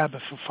raise GABA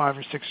for 5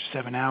 or 6 or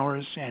 7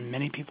 hours, and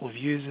many people have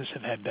used this,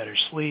 have had better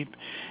sleep,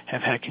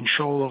 have had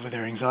control over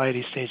their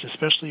anxiety states,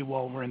 especially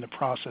while we're in the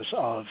process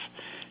of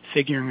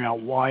figuring out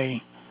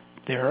why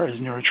there is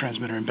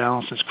neurotransmitter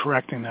imbalances,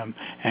 correcting them,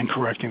 and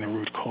correcting the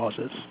root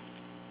causes.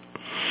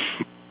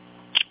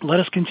 Let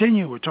us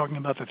continue. We're talking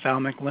about the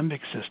thalamic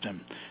limbic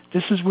system.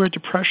 This is where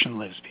depression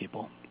lives,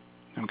 people,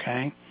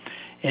 okay?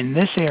 In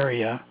this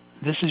area,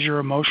 this is your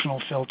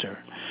emotional filter.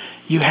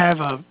 You have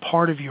a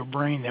part of your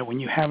brain that when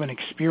you have an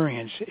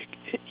experience,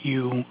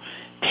 you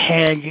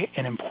tag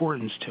an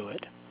importance to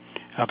it.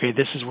 Okay,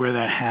 this is where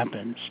that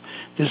happens.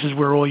 This is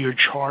where all your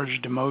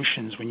charged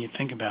emotions, when you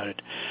think about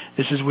it,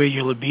 this is where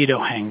your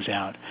libido hangs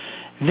out.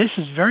 This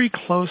is very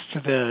close to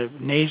the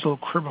nasal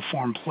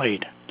cribriform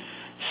plate.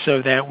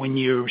 so that when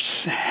you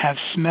have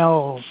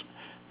smells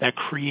that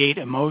create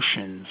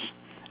emotions,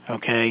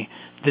 okay,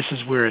 this is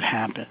where it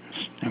happens,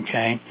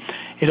 okay?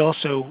 It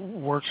also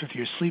works with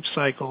your sleep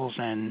cycles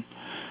and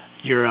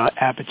your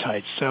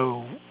appetite.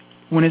 So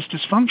when it's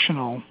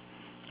dysfunctional,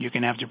 you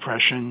can have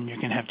depression, you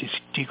can have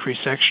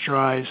decreased sex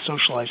drive,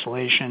 social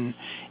isolation,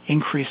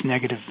 increased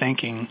negative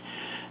thinking,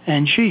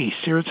 and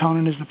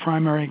serotonin is the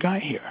primary guy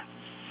here,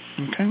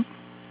 okay?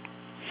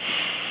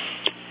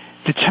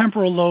 The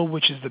temporal lobe,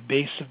 which is the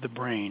base of the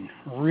brain,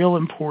 real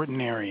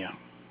important area,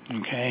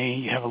 okay?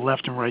 You have a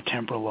left and right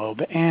temporal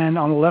lobe, and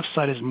on the left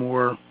side is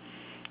more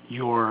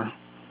your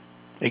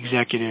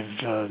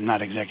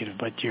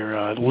but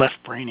your left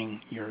braining,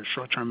 your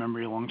short-term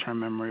memory, long-term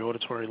memory,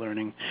 auditory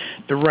learning.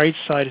 The right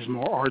side is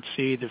more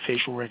artsy, the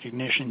facial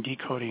recognition,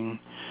 decoding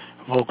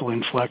vocal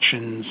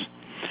inflections.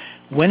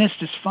 When it's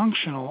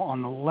dysfunctional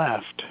on the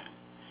left,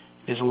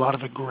 there's a lot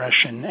of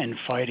aggression and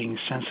fighting,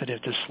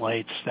 sensitive to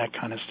slights, that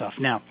kind of stuff.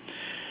 Now,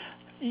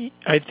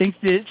 I think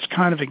that it's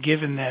kind of a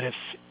given that if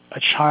a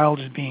child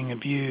is being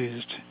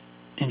abused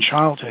in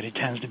childhood, it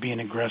tends to be an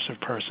aggressive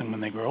person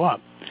when they grow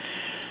up.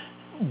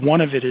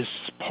 Part of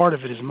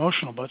it is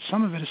emotional, but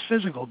some of it is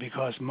physical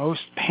because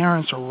most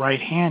parents are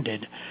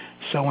right-handed,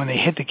 so when they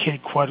hit the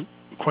kid,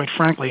 quite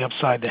frankly,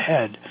 upside the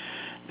head,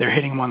 they're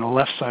hitting him on the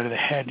left side of the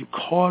head,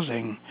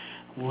 causing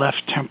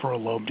left temporal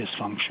lobe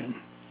dysfunction,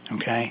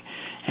 okay?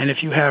 And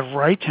if you have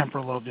right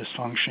temporal lobe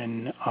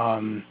dysfunction,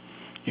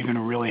 you're going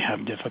to really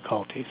have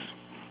difficulties,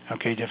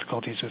 okay?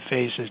 Difficulties with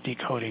faces,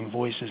 decoding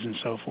voices, and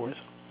so forth.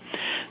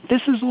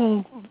 This is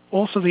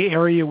also the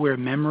area where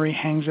memory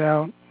hangs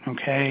out,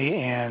 okay?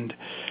 And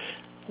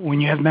when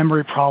you have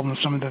memory problems,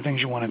 some of the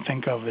things you want to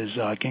think of is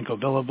ginkgo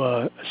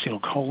biloba,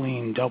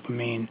 acetylcholine,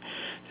 dopamine.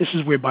 This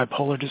is where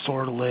bipolar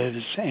disorder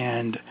lives,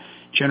 and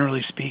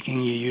generally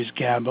speaking, you use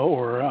GABA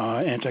or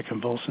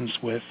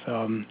anticonvulsants with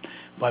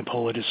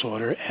bipolar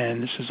disorder,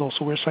 and this is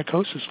also where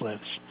psychosis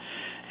lives.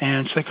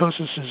 And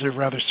psychosis is a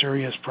rather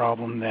serious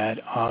problem that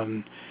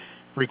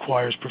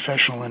requires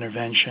professional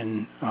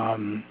intervention,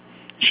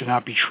 should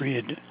not be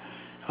treated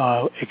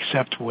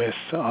except with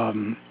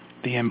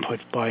the input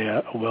by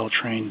a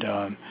well-trained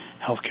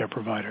healthcare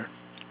provider.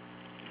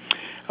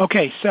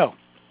 Okay, so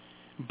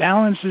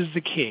balance is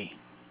the key.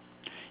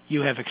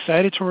 You have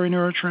excitatory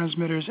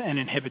neurotransmitters and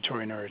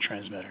inhibitory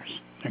neurotransmitters,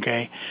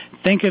 okay?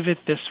 Think of it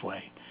this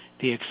way.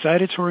 The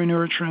excitatory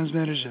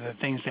neurotransmitters are the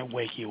things that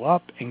wake you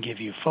up and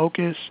give you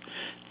focus,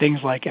 things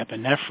like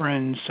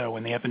epinephrine. So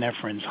when the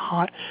epinephrine's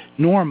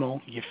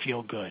normal, you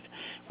feel good.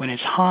 When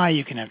it's high,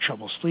 you can have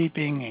trouble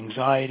sleeping,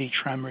 anxiety,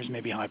 tremors,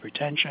 maybe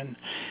hypertension.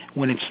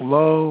 When it's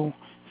low,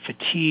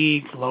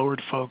 fatigue,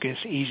 lowered focus,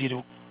 easy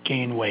to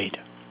gain weight.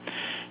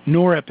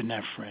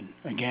 Norepinephrine,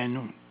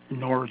 again,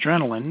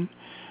 noradrenaline.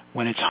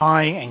 When it's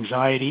high,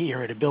 anxiety,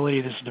 irritability,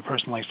 this is the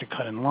person who likes to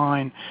cut in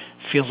line,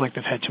 feels like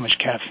they've had too much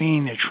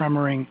caffeine, they're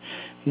tremoring.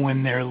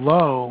 When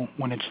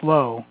it's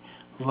low,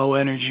 low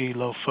energy,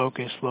 low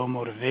focus, low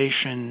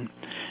motivation,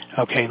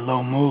 okay,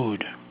 low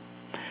mood.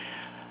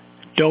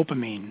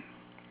 Dopamine.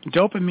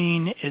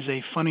 Dopamine is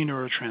a funny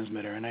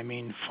neurotransmitter, and I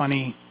mean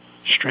funny,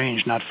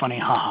 strange, not funny,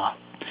 haha.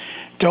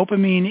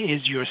 Dopamine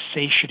is your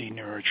satiety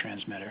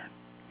neurotransmitter.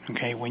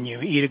 Okay, when you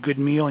eat a good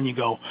meal and you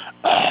go,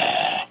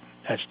 ah,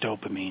 that's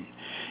dopamine.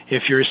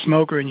 If you're a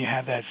smoker and you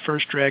have that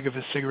first drag of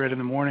a cigarette in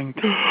the morning,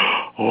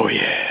 oh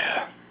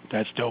yeah,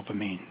 that's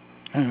dopamine.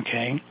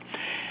 Okay?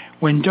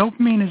 When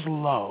dopamine is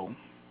low,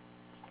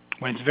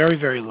 when it's very,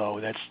 very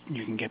low,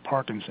 you can get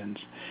Parkinson's.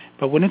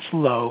 But when it's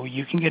low,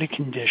 you can get a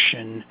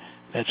condition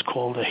that's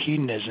called a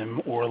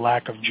hedonism or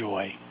lack of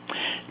joy.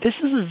 This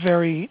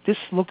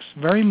looks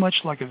very much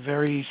like a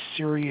very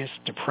serious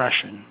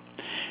depression.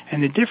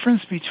 And the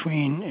difference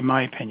between, in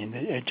my opinion,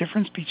 the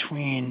difference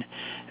between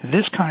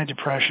this kind of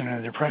depression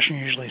and the depression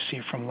you usually see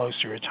from low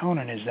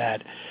serotonin is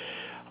that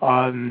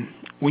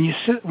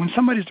when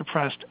somebody's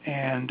depressed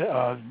and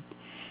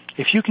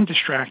if you can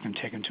distract them,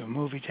 take them to a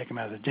movie, take them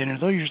out to dinner,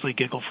 they'll usually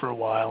giggle for a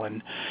while,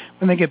 and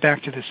when they get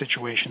back to the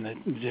situation,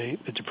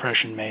 the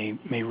depression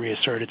may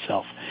reassert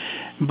itself.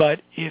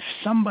 But if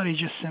somebody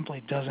just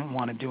simply doesn't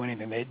want to do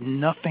anything,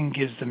 nothing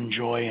gives them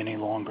joy any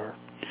longer,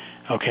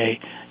 okay,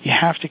 you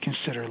have to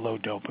consider low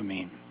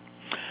dopamine.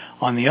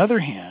 On the other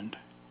hand,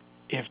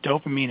 if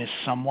dopamine is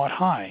somewhat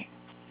high,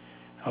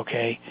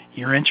 okay,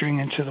 you're entering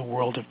into the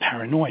world of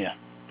paranoia.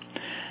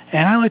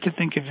 And I like to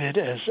think of it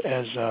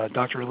as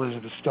Dr.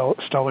 Elizabeth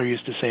Steller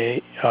used to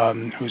say,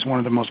 who's one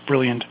of the most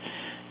brilliant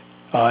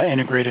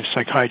integrative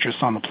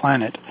psychiatrists on the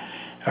planet.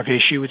 Okay,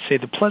 she would say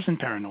the pleasant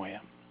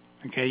paranoia.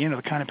 Okay,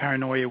 the kind of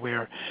paranoia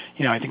where,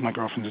 I think my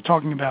girlfriends are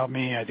talking about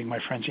me. I think my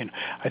friends,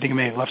 I think I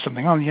may have left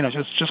something on.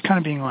 Just kind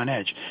of being on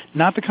edge.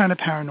 Not the kind of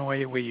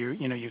paranoia where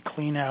you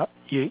clean out,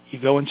 you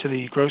go into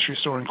the grocery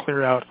store and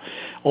clear out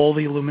all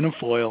the aluminum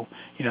foil,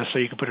 so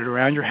you can put it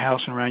around your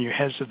house and around your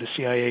head so the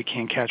CIA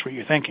can't catch what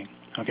you're thinking.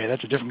 Okay,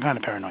 that's a different kind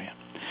of paranoia.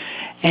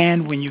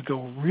 And when you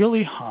go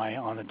really high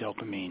on the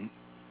dopamine,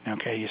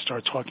 okay, you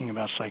start talking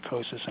about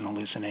psychosis and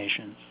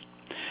hallucinations.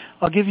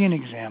 I'll give you an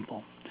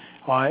example.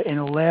 In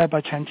a lab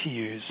I tend to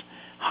use,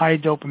 High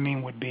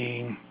dopamine would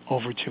be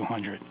over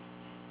 200.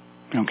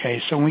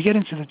 Okay, so when we get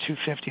into the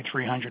 250,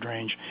 300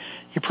 range,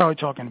 you're probably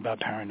talking about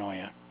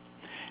paranoia.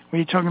 When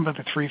you're talking about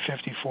the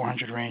 350,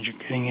 400 range, you're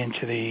getting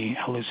into the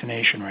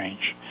hallucination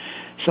range.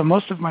 So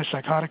most of my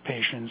psychotic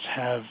patients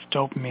have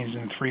dopamines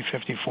in the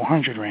 350,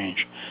 400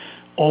 range.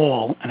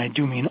 All, and I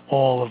do mean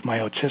all of my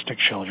autistic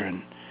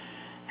children,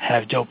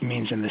 have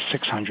dopamines in the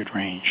 600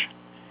 range.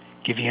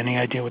 Give you any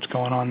idea what's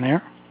going on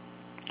there?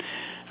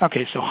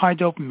 Okay, so high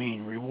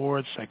dopamine,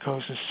 rewards,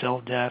 psychosis,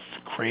 cell death,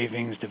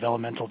 cravings,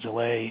 developmental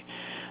delay,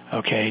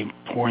 okay,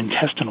 poor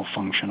intestinal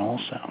function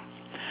also.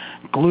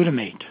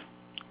 Glutamate.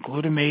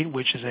 Glutamate,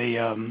 which is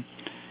a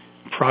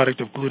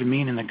product of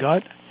glutamine in the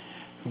gut,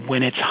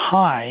 when it's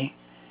high,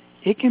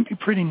 it can be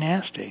pretty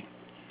nasty.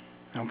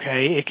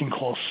 Okay, it can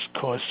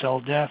cause cell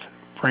death,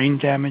 brain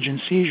damage, and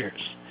seizures.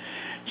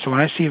 So when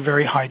I see a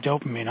very high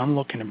dopamine, I'm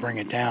looking to bring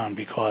it down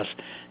because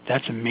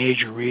that's a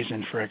major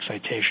reason for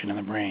excitation in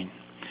the brain.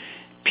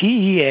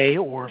 PEA,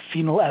 or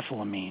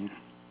phenylethylamine,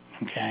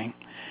 okay,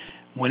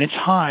 when it's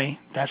high,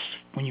 that's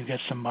when you get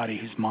somebody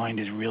whose mind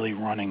is really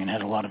running and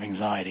has a lot of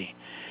anxiety.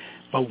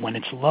 But when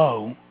it's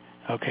low,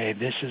 okay,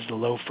 this is the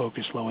low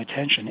focus, low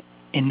attention.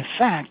 In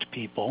fact,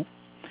 people,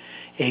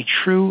 a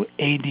true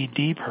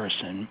ADD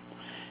person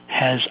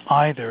has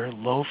either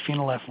low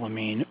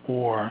phenylethylamine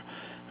or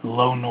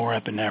low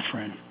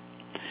norepinephrine.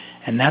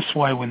 And that's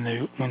why when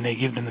they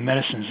give them the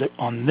medicines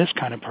on this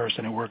kind of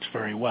person, it works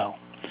very well.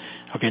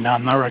 Okay, now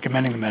I'm not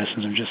recommending the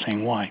medicines, I'm just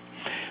saying why.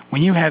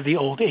 When you have the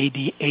old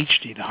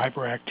ADHD, the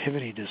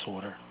hyperactivity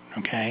disorder,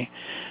 okay,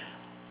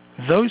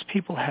 those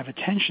people have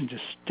attention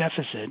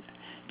deficit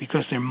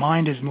because their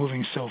mind is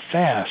moving so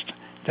fast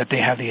that they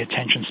have the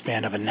attention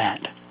span of a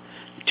gnat.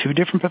 Two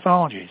different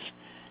pathologies.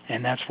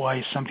 And that's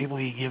why some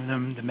people, you give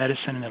them the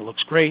medicine and it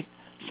looks great.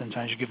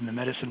 Sometimes you give them the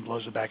medicine, it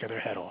blows the back of their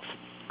head off.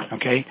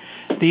 Okay?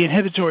 The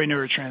inhibitory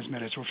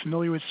neurotransmitters, we're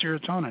familiar with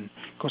serotonin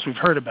because we've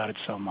heard about it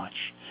so much.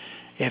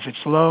 If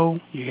it's low,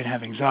 you can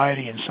have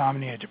anxiety,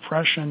 insomnia,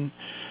 depression,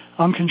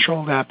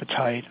 uncontrolled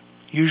appetite,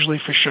 usually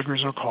for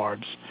sugars or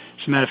carbs.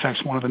 As a matter of fact,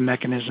 it's one of the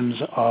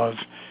mechanisms of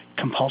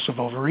compulsive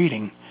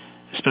overeating,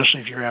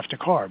 especially if you're after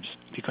carbs,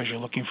 because you're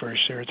looking for a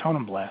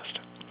serotonin blast.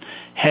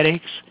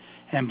 Headaches,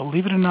 and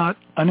believe it or not,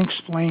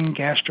 unexplained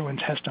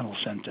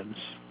gastrointestinal symptoms.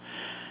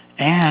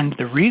 And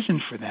the reason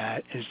for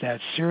that is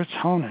that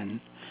serotonin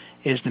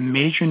is the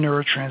major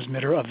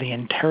neurotransmitter of the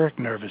enteric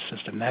nervous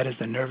system. That is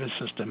the nervous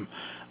system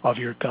of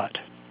your gut.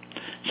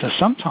 So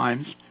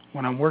sometimes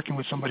when I'm working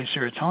with somebody's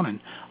serotonin,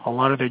 a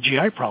lot of their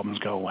GI problems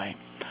go away.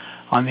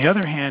 On the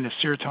other hand, if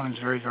serotonin is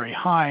very, very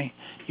high,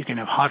 you can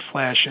have hot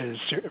flashes,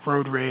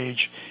 road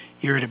rage,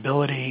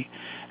 irritability.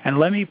 And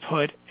let me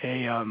put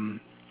a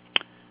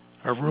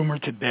rumor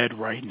to bed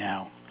right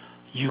now.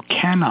 You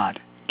cannot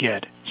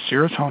get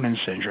serotonin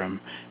syndrome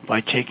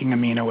by taking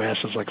amino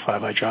acids like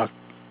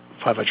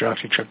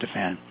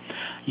 5-hydroxytryptophan.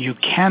 You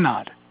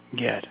cannot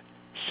get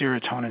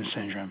serotonin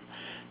syndrome.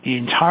 The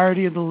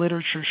entirety of the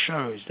literature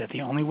shows that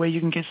the only way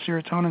you can get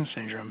serotonin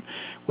syndrome,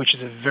 which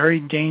is a very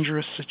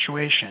dangerous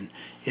situation,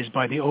 is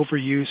by the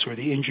overuse or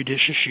the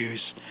injudicious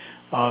use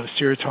of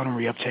serotonin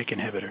reuptake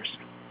inhibitors.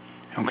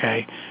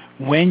 Okay?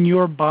 When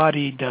your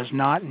body does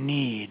not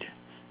need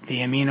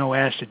the amino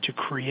acid to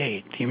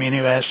create, the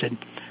amino acid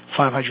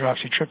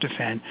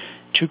 5-hydroxytryptophan,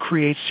 to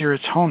create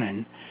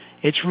serotonin,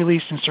 it's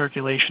released in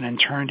circulation and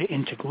turned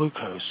into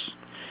glucose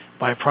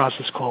by a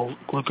process called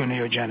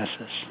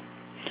gluconeogenesis.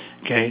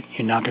 Okay,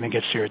 you're not going to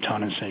get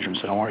serotonin syndrome,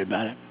 so don't worry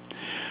about it.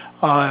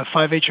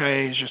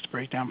 5-HIA is just a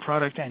breakdown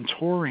product, and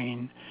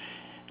taurine,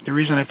 the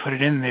reason I put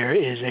it in there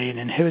is an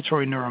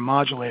inhibitory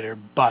neuromodulator,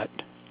 but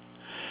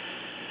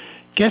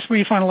guess where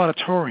you find a lot of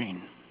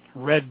taurine?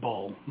 Red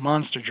Bull,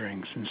 Monster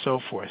drinks, and so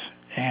forth.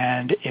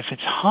 And if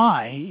it's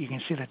high, you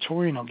can see that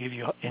taurine will give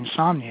you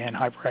insomnia and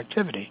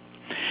hyperactivity.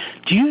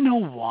 Do you know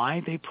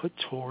why they put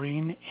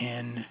taurine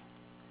in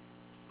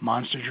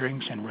Monster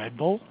drinks and Red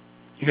Bull?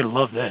 You're going to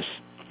love this.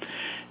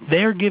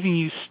 They're giving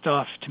you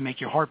stuff to make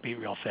your heart beat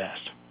real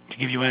fast, to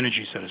give you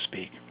energy, so to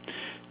speak.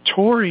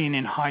 Taurine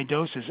in high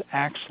doses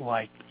acts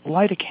like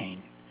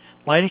lidocaine.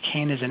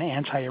 Lidocaine is an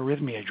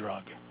anti-arrhythmia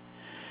drug.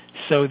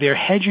 So they're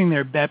hedging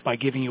their bet by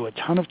giving you a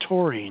ton of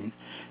taurine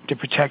to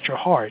protect your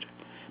heart,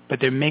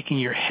 but they're making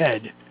your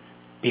head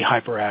be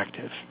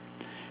hyperactive.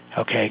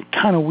 Okay,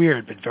 kind of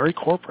weird, but very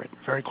corporate,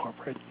 very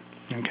corporate.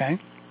 Okay?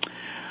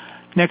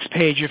 Next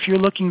page, if you're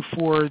looking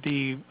for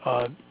the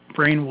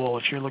brain wool,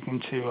 if you're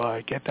looking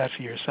to get that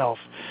for yourself,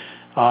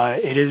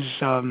 it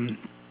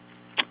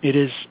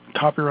is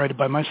copyrighted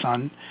by my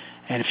son,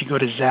 and if you go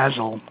to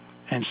Zazzle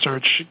and go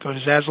to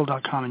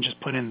Zazzle.com and just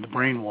put in the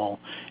brain wool,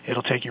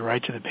 it'll take you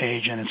right to the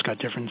page, and it's got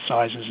different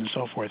sizes and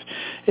so forth.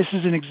 This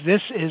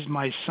is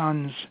my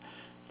son's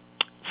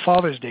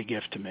Father's Day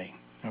gift to me.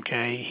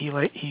 Okay,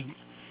 he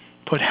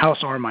put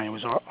House Armine. It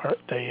was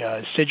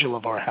the sigil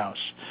of our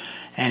house,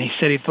 and he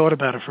said he thought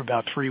about it for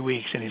about 3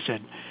 weeks, and he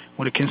said,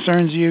 when it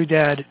concerns you,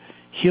 Dad,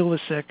 heal the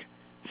sick,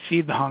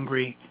 feed the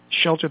hungry,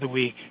 shelter the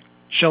weak,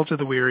 shelter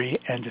the weary,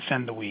 and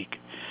defend the weak.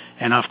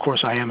 And, of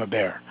course, I am a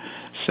bear.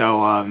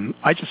 So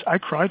I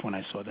cried when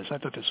I saw this. I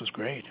thought this was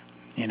great,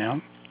 you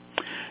know.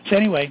 So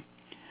anyway,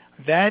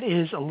 that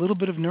is a little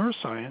bit of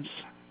neuroscience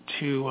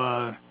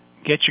to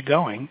get you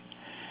going.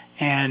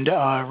 And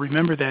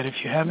remember that if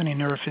you have any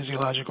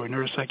neurophysiological or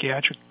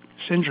neuropsychiatric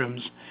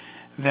syndromes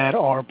that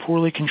are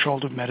poorly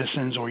controlled with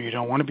medicines, or you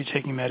don't want to be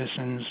taking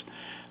medicines,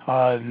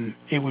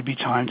 it would be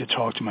time to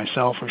talk to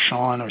myself or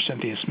Sean or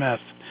Cynthia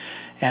Smith.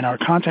 And our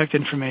contact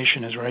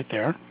information is right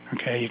there.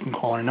 Okay, you can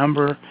call our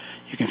number.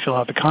 You can fill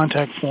out the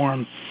contact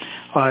form.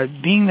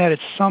 Being that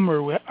it's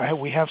summer,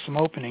 we have some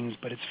openings,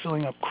 but it's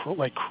filling up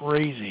like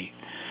crazy.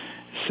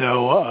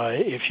 So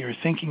if you're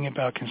thinking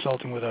about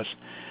consulting with us,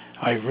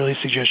 I really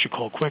suggest you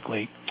call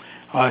quickly.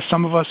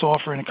 Some of us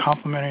offer a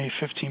complimentary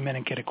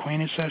 15-minute get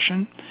acquainted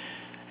session.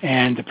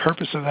 And the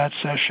purpose of that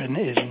session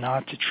is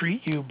not to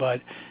treat you,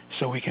 but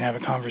so we can have a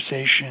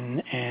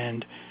conversation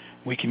and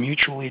we can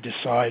mutually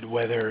decide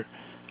whether,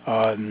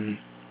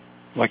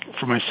 like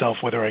for myself,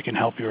 whether I can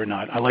help you or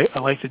not. I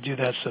like to do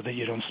that so that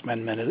you don't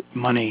spend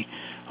money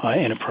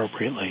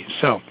inappropriately.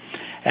 So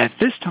at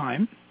this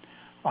time,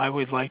 I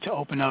would like to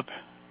open up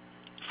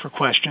for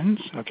questions.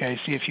 Okay,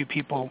 I see a few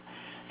people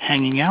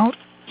hanging out,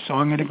 so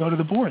I'm going to go to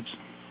the boards.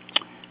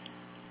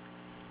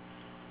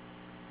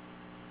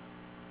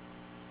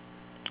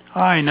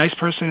 Hi, nice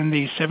person in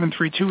the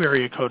 732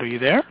 area code. Are you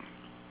there?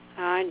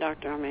 Hi,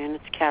 Dr. Armine.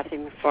 It's Kathy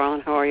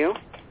McFarland. How are you?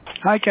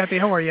 Hi, Kathy.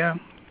 How are you?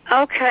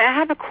 Okay, I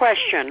have a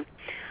question.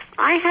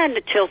 I had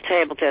the tilt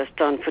table test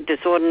done for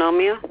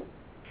dysautonomia,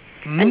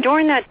 and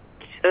during that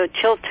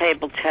tilt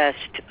table test,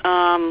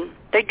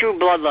 they drew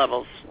blood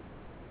levels,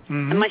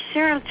 and my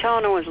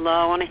serotonin was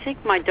low, and I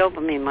think my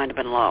dopamine might have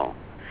been low.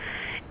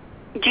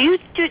 Do you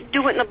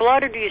do it in the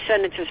blood, or do you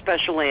send it to a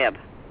special lab?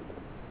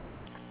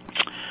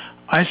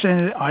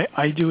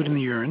 I do it in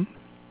the urine,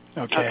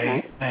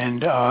 okay.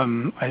 And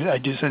I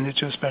do send it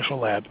to a special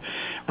lab.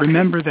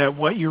 Remember that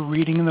what you're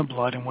reading in the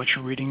blood and what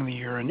you're reading in the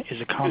urine is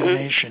a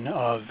combination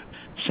of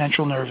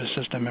central nervous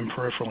system and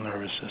peripheral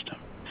nervous system.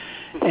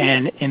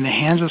 And in the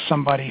hands of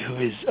somebody who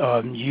is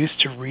used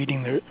to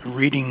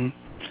reading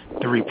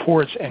the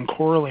reports and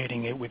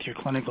correlating it with your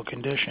clinical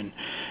condition,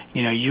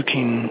 you know, you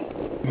can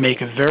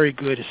make a very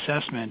good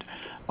assessment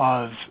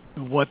of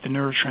what the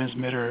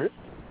neurotransmitter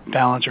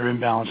balance or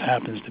imbalance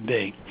happens to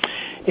be.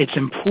 It's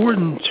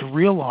important to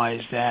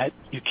realize that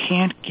you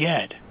can't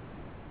get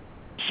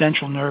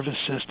central nervous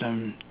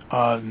system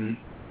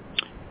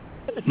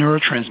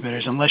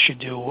neurotransmitters unless you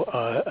do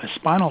a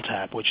spinal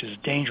tap, which is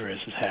dangerous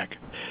as heck,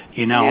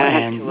 you know. Yeah,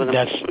 and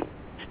that's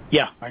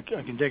I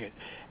can dig it.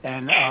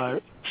 And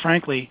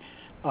frankly,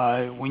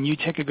 when you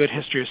take a good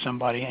history of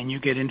somebody and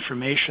you get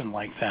information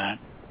like that,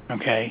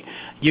 okay,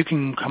 you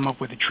can come up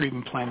with a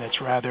treatment plan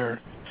that's rather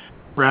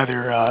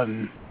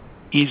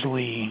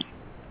easily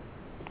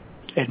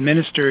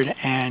administered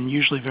and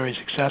usually very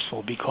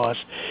successful, because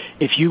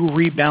if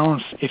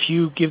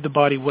you give the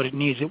body what it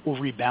needs, it will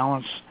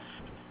rebalance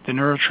the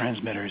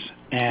neurotransmitters,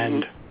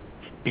 and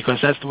because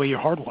that's the way you're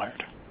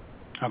hardwired.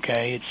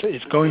 Okay,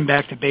 it's going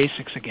back to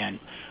basics again,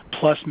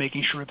 plus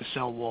making sure the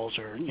cell walls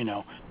are, you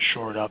know,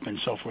 shored up and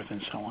so forth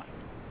and so on.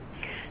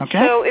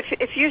 Okay. So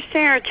if your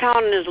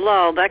serotonin is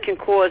low, that can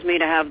cause me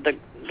to have the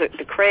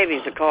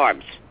cravings of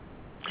carbs.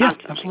 Yeah,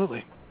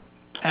 absolutely.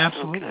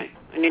 Absolutely. Okay.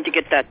 I need to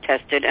get that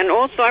tested. And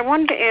also, I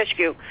wanted to ask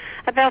you,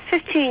 about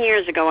 15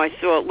 years ago, I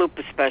saw a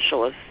lupus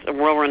specialist, a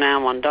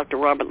world-renowned one, Dr.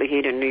 Robert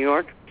Lahita in New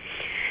York,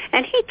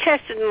 and he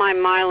tested my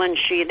myelin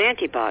sheath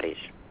antibodies,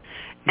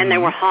 and they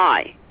were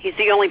high. He's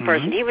the only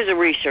person. He was a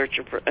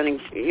researcher for, and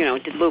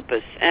did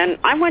lupus. And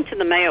I went to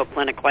the Mayo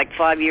Clinic like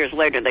 5 years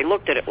later. They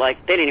looked at it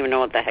like they didn't even know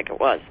what the heck it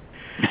was.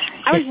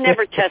 I was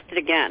never tested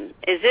again.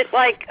 Is it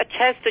like a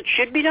test that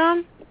should be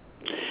done?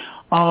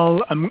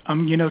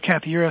 You know,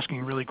 Kathy, you're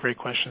asking really great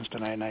questions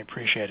tonight, and I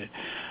appreciate it.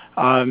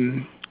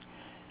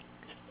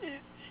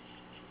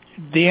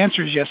 The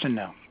answer is yes and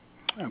no.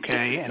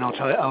 Okay, and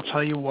I'll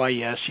tell you why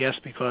yes. Yes,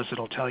 because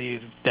it'll tell you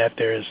that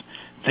there's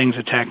things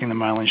attacking the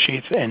myelin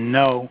sheath, and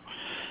no,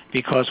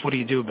 because what do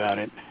you do about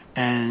it?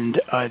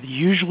 And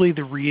usually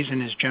the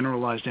reason is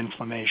generalized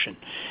inflammation.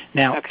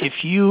 Now,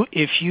 if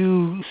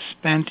you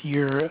spent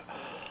your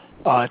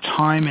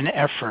time and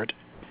effort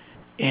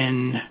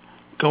in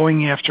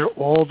going after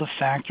all the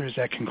factors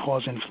that can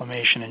cause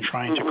inflammation and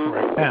trying to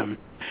correct them,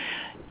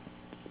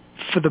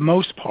 for the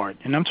most part,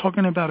 and I'm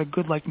talking about a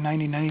good like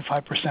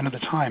 90-95% of the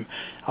time,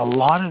 a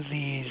lot of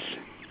these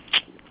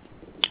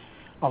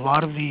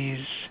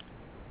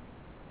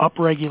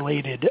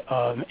upregulated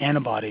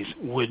antibodies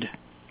would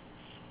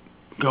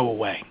go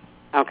away.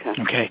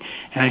 Okay.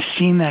 And I've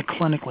seen that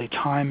clinically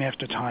time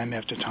after time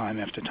after time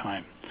after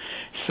time.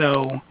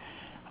 So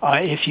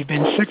if you've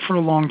been sick for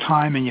a long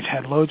time and you've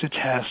had loads of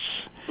tests,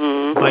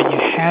 but you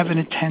haven't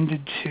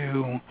attended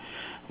to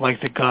like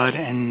the gut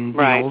and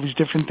all these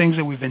different things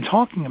that we've been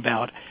talking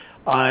about,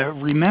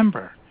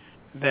 remember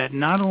that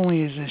not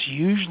only is this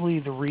usually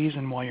the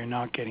reason why you're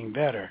not getting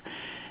better,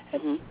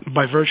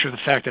 by virtue of the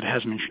fact that it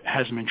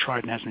hasn't been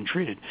tried and hasn't been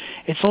treated,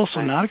 it's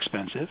also not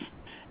expensive,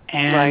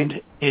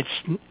 And it's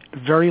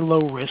very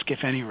low risk,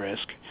 if any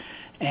risk.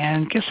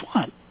 And guess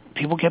what?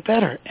 People get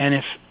better. And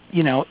if,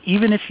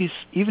 even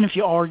if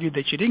you argued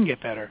that you didn't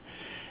get better,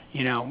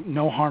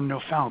 no harm, no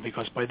foul,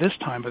 because by the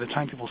time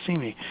people see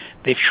me,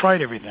 they've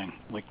tried everything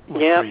like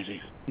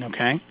crazy.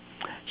 Okay?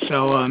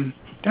 So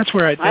that's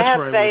where I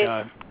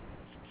would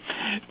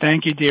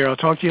thank you, dear. I'll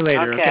talk to you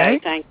later,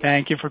 okay?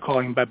 Thank you for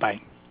calling.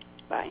 Bye-bye.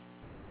 Bye.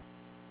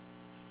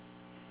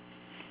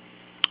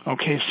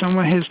 Okay,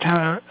 someone has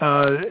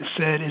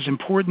said it's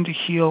important to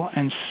heal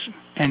and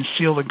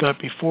seal the gut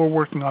before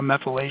working on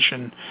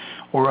methylation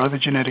or other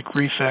genetic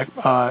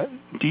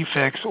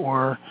defects,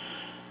 or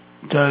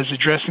does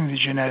addressing the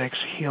genetics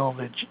heal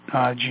the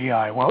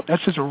GI? Well,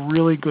 that's just a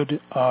really good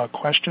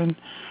question.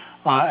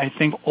 I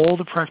think all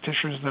the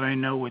practitioners that I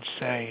know would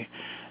say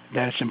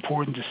that it's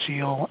important to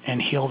seal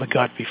and heal the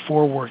gut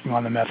before working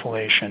on the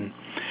methylation.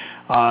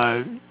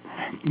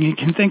 You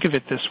can think of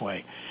it this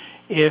way.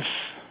 If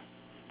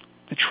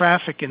the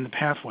traffic in the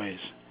pathways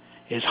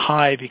is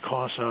high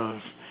because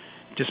of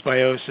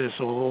dysbiosis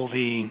or all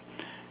the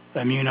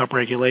immune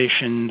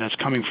upregulation that's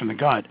coming from the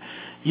gut,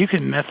 you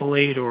can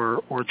methylate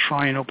or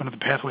try and open up the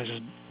pathways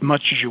as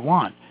much as you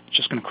want. It's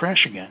just going to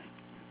crash again.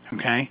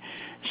 Okay?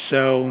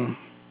 So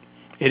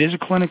it is a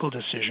clinical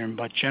decision,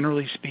 but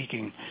generally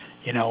speaking,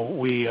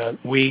 we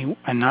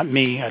and not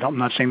me, I'm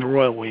not saying the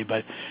royal we,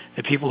 but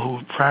the people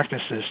who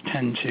practice this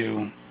tend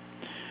to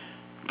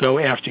go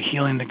after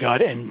healing the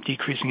gut and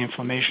decreasing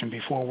inflammation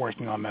before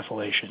working on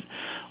methylation.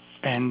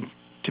 And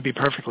to be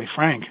perfectly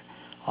frank,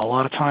 a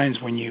lot of times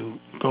when you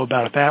go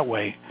about it that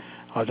way,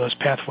 those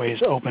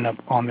pathways open up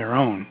on their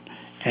own,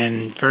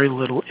 and very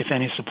little, if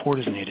any, support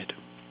is needed.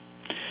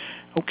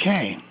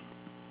 Okay.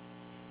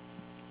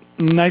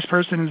 Nice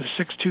person in the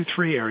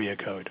 623 area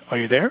code. Are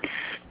you there?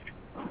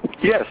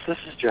 Yes, this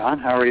is John.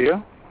 How are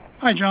you?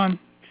 Hi, John.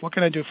 What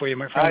can I do for you,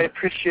 my friend? I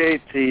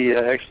appreciate the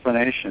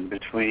explanation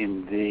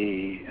between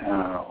the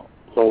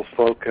low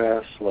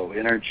focus, low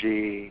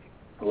energy,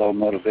 low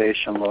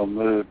motivation, low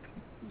mood,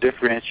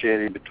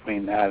 differentiating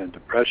between that and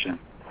depression.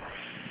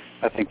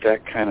 I think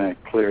that kind of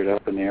cleared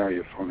up an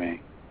area for me.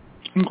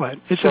 I'm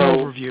glad. It's an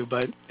overview,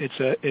 but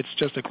it's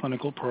just a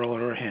clinical pearl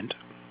or a hint.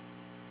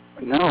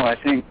 No, I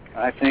think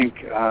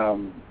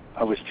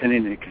I was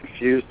tending to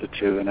confuse the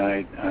two, and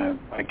I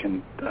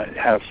can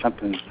have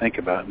something to think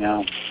about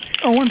now.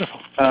 Oh, wonderful.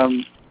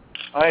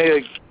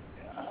 I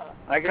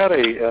got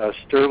a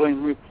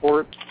Sterling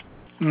report.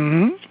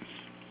 Mm-hmm.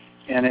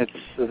 And it's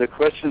the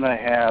question I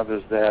have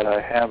is that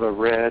I have a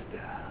red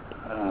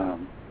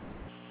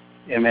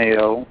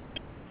MAO.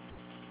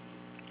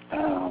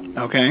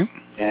 Okay.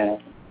 And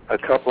a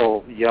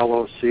couple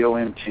yellow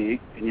COMT,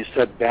 and you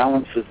said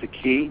balance is the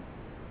key.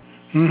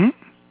 Mm-hmm.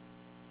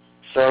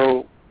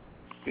 So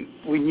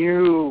when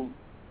you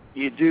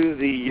do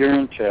the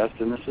urine test,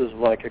 and this is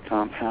like a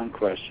compound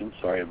question.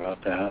 Sorry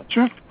about that.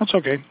 Sure, that's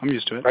okay. I'm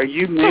used to it. Are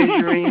you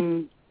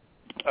measuring?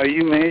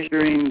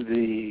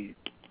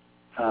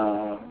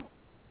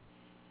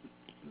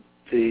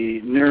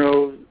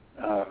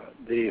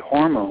 The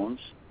hormones,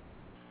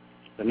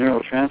 the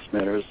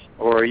neurotransmitters,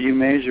 or are you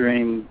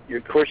measuring?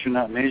 Of course, you're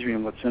not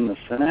measuring what's in the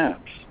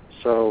synapse.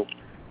 So,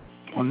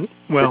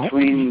 well,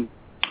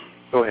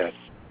 go ahead.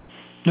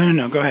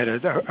 No. Go ahead.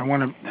 I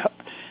want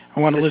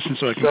to listen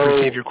so I can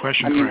perceive your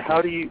question correctly.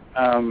 How do you?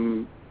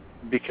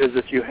 Because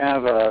if you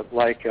have a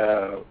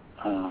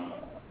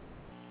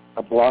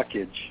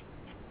blockage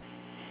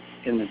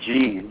in the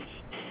genes,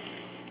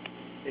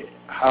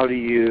 how do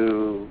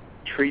you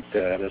treat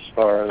that as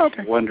far as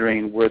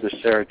wondering where the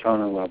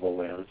serotonin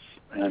level is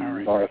and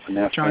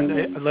norepinephrine? John,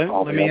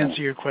 let me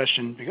answer your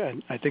question because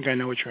I think I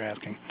know what you're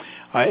asking.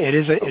 It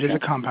is a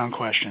compound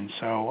question.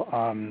 So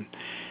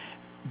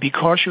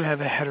because you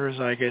have a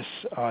heterozygous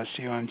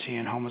COMT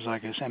and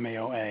homozygous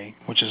MAOA,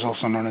 which is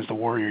also known as the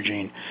warrior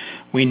gene,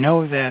 we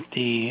know that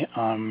the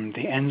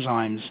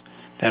enzymes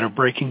that are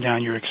breaking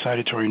down your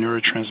excitatory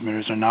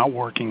neurotransmitters are not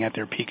working at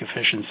their peak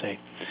efficiency.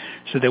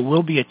 So there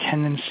will be a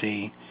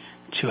tendency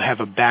to have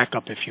a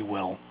backup, if you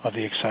will, of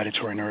the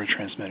excitatory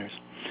neurotransmitters.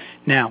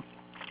 Now,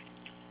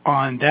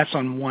 that's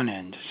on one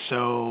end.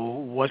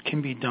 So what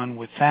can be done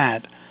with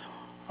that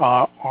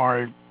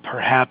are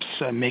perhaps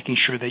making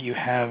sure that you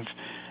have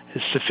a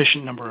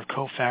sufficient number of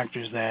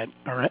cofactors that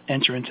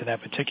enter into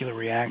that particular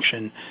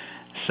reaction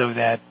so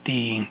that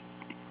the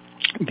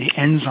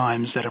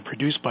enzymes that are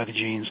produced by the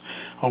genes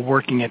are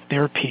working at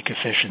their peak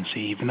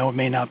efficiency, even though it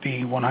may not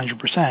be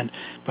 100%,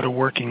 but are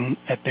working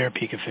at their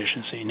peak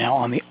efficiency. Now,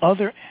 on the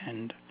other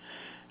end,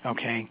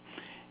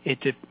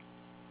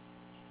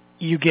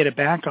 you get a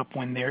backup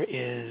when there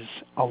is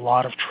a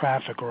lot of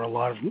traffic or a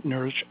lot of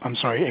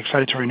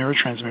excitatory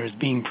neurotransmitters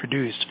being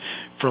produced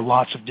for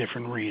lots of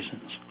different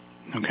reasons.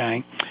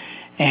 Okay?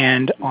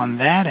 And on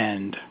that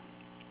end,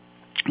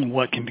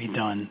 what can be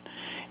done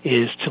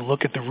is to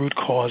look at the root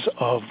cause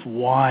of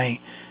why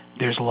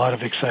there's a lot of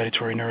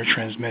excitatory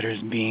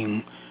neurotransmitters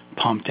being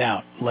pumped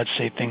out. Let's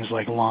say things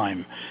like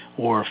Lyme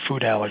or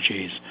food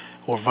allergies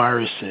or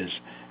viruses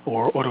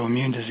or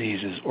autoimmune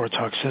diseases or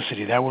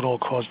toxicity. That would all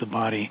cause the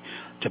body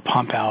to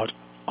pump out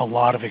a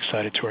lot of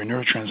excitatory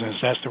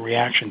neurotransmitters. That's the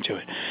reaction to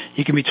it.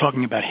 You can be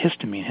talking about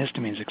histamine.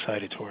 Histamine's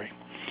excitatory.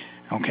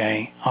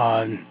 Okay?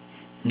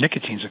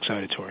 Nicotine's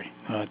excitatory.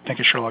 Think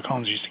of Sherlock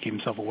Holmes used to keep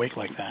himself awake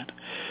like that.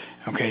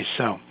 Okay,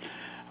 so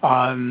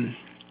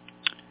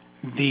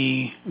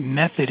the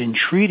method in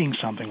treating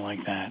something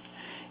like that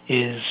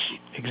is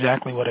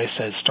exactly what I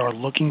said. Start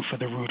looking for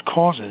the root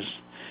causes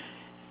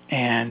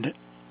and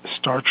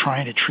start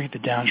trying to treat the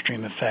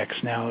downstream effects.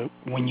 Now,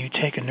 when you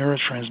take a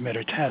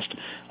neurotransmitter test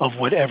of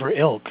whatever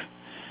ilk,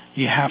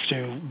 you have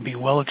to be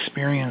well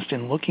experienced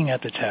in looking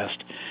at the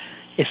test.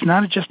 It's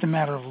not just a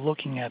matter of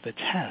looking at the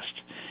test.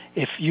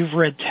 If you've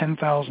read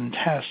 10,000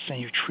 tests and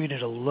you've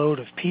treated a load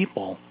of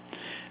people,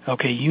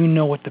 okay, you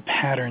know what the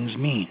patterns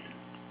mean.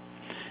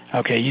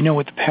 Okay, you know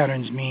what the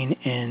patterns mean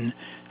in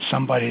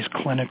somebody's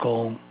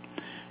clinical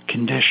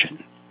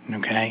condition.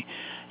 Okay?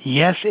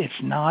 Yes, it's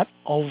not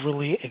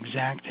overly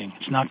exacting.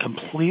 It's not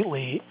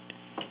completely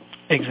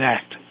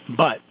exact,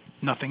 but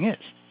nothing is.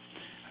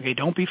 Okay,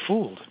 don't be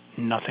fooled.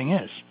 Nothing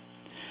is.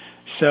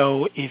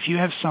 So if you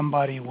have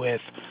somebody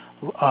with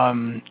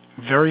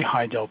very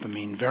high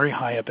dopamine, very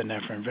high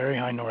epinephrine, very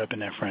high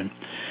norepinephrine,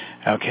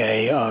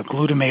 okay,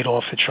 glutamate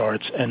off the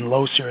charts, and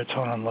low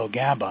serotonin, low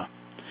GABA,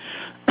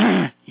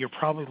 you're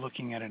probably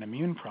looking at an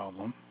immune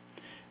problem.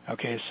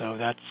 Okay, so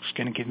that's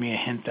going to give me a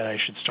hint that I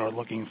should start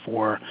looking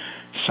for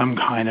some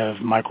kind of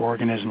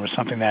microorganism or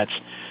something that's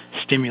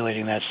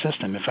stimulating that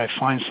system. If I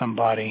find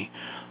somebody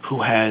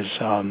who has,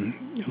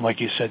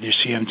 like you said, your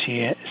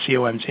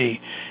COMT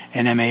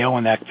and MAO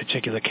in that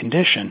particular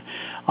condition,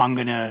 I'm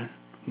going to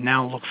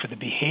now look for the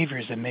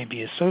behaviors that may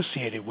be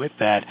associated with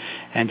that,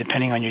 and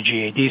depending on your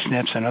GAD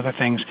SNPs and other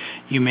things,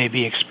 you may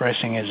be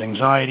expressing as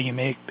anxiety, you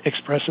may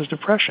express as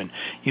depression,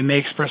 you may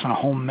express in a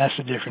whole mess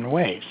of different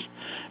ways.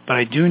 But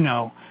I do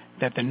know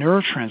that the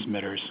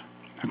neurotransmitters,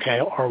 okay,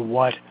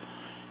 are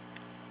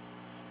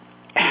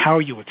how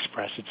you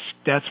express it.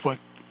 That's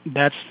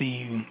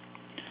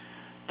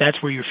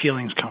where your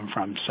feelings come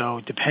from. So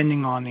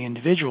depending on the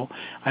individual,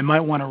 I might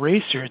want to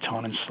raise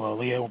serotonin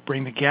slowly. It will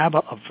bring the GABA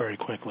up very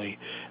quickly,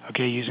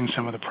 okay, using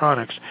some of the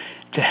products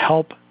to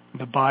help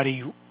the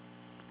body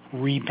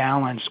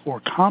rebalance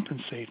or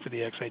compensate for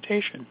the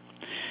excitation,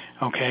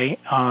 okay?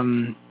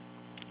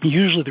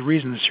 Usually the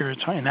reason the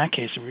serotonin, in that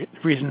case, the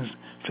reasons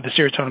for the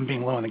serotonin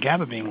being low and the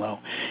GABA being low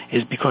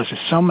is because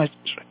there's so much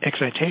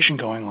excitation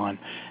going on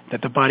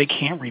that the body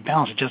can't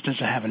rebalance. It just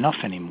doesn't have enough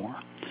anymore.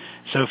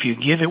 So if you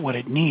give it what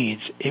it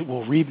needs, it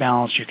will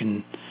rebalance. You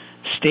can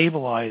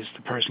stabilize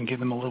the person, give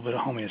them a little bit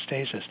of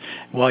homeostasis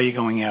while you're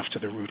going after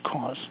the root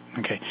cause.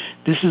 Okay,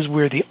 this is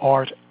where the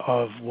art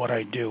of what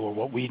I do or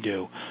what we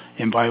do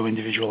in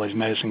bioindividualized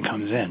medicine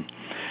comes in.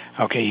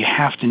 Okay, you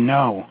have to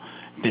know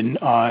the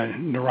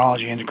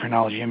neurology,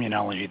 endocrinology,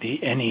 immunology, the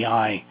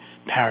NEI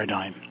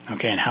paradigm,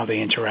 okay, and how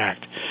they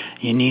interact.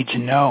 You need to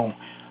know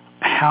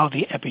how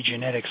the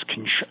epigenetics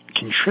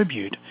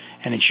contribute,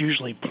 and it's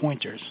usually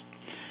pointers,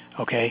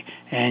 okay,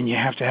 and you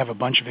have to have a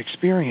bunch of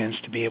experience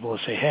to be able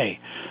to say, hey,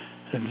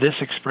 this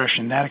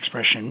expression, that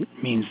expression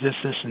means this,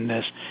 this, and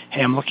this.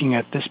 Hey, I'm looking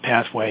at this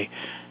pathway,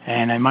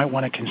 and I might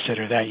want to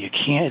consider that. You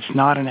can't, it's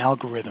not an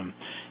algorithm.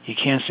 You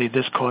can't say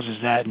this causes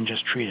that and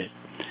just treat it.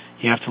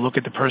 You have to look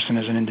at the person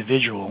as an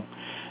individual,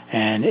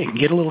 and it can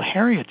get a little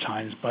hairy at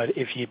times, but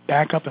if you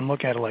back up and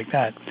look at it like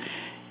that,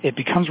 it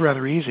becomes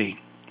rather easy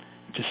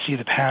to see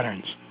the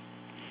patterns.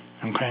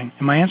 Okay?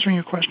 Am I answering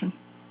your question?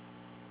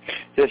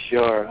 Yes,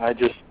 you are. I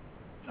just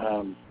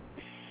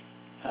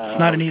it's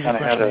not an easy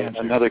question had to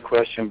answer. Another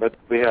question, but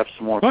we have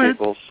some more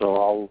people, so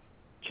I'll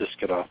just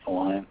get off the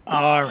line.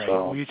 All right.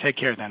 Well, you take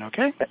care then,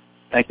 okay?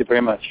 Thank you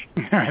very much.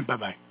 All right.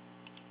 Bye-bye.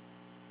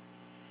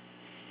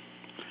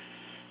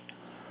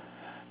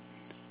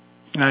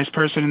 Nice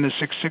person in the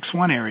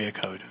 661 area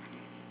code.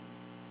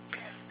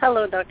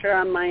 Hello, Dr.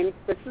 Armine.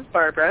 This is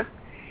Barbara.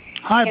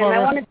 Hi,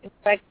 Barbara.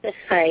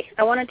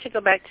 I wanted to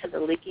go back to the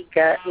leaky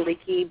gut,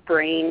 leaky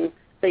brain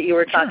that you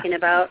were talking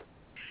about.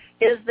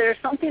 Is there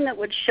something that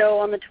would show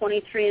on the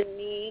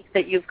 23andMe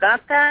that you've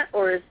got that,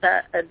 or is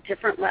that a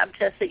different lab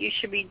test that you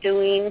should be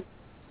doing?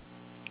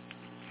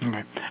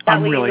 Okay.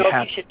 I'm really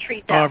happy. You should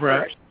treat that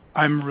Barbara, first.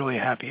 I'm really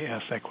happy you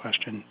asked that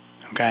question.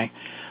 Okay.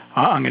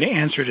 I'm going to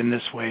answer it in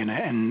this way,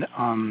 and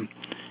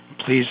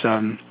please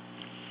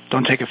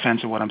don't take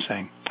offense at what I'm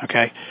saying.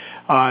 Okay.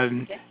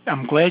 I'm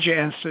glad you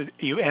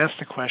asked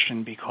the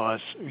question because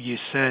you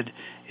said,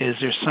 is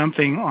there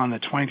something on the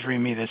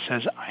 23andMe that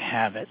says I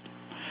have it?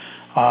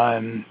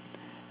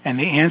 And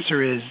the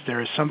answer is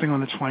there is something on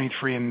the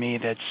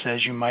 23andMe that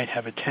says you might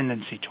have a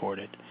tendency toward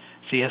it.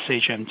 It's the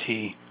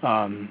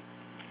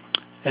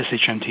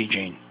SHMT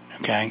gene,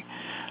 okay?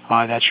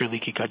 That's your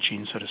leaky gut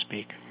gene, so to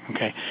speak,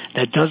 okay?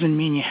 That doesn't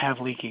mean you have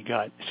leaky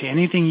gut. See,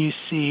 anything you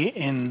see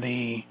in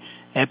the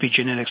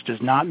epigenetics does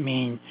not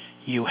mean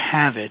you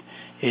have it.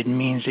 It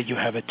means that you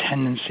have a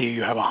tendency,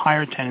 you have a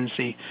higher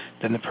tendency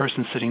than the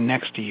person sitting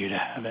next to you to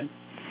have it.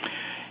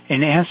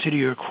 In answer to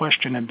your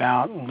question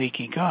about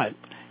leaky gut,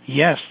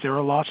 yes, there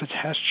are lots of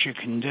tests you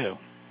can do,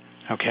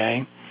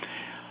 okay?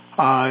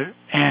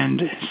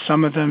 And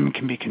some of them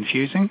can be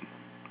confusing,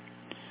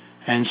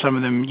 And some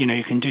of them,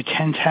 you can do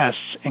 10 tests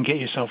and get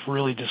yourself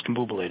really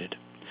discombobulated.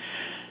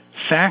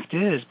 Fact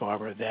is,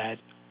 Barbara, that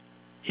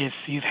if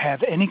you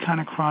have any kind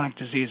of chronic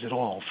disease at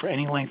all for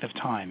any length of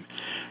time,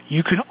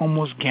 you can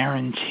almost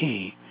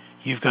guarantee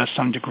you've got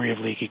some degree of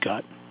leaky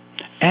gut.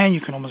 And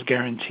you can almost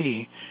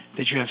guarantee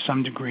that you have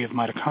some degree of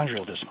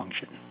mitochondrial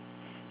dysfunction.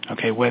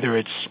 Okay, whether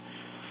it's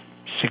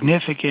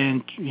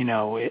significant,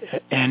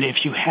 and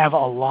if you have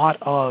a lot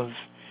of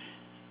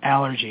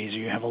allergies, or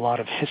you have a lot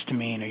of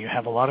histamine, or you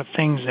have a lot of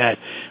things that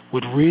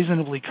would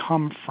reasonably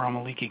come from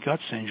a leaky gut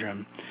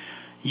syndrome,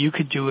 you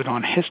could do it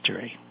on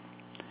history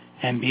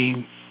and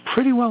be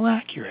pretty well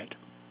accurate.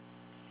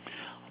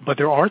 But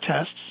there are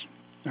tests,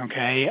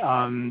 okay?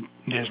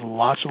 There's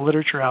lots of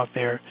literature out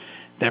there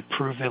that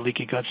prove that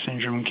leaky gut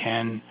syndrome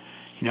can,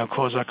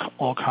 cause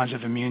all kinds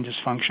of immune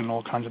dysfunction,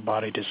 all kinds of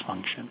body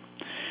dysfunction.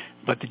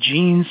 But the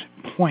genes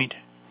point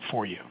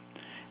for you,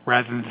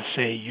 rather than to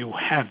say you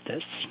have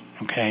this,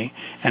 okay?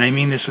 And I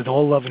mean this with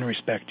all love and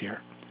respect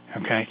here,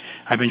 okay?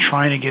 I've been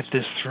trying to get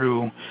this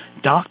through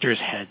doctors'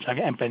 heads,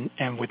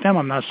 and with them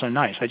I'm not so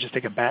nice. I just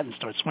take a bat and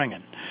start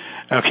swinging,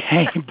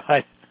 okay?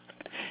 But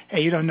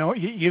hey, you don't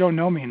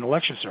know me in the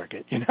lecture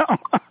circuit,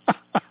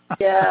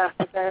 Yeah.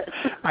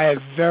 I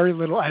have very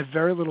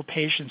little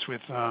patience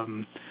with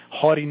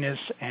haughtiness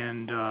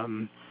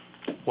and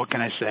what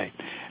can I say?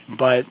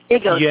 But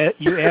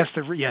you asked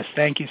yes,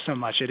 thank you so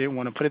much. I didn't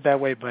want to put it that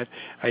way, but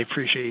I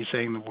appreciate you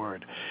saying the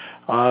word.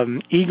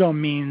 Ego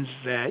means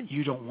that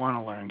you don't want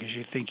to learn because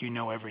you think you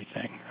know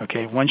everything.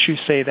 Okay, once you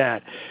say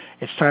that,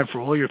 it's time for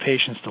all your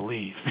patients to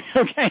leave.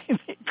 Okay,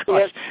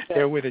 because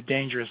they're with a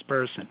dangerous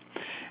person.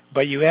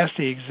 But you asked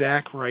the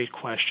exact right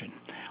question.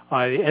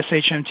 The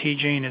SHMT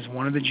gene is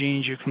one of the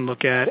genes you can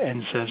look at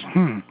and says,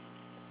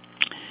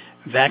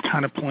 that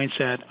kind of points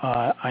at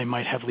I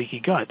might have leaky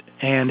gut.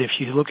 And if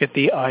you look at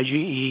the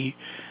IgE,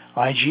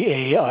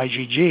 IgA,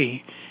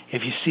 IgG,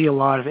 if you see a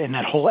lot of, in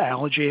that whole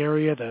allergy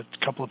area, the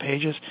couple of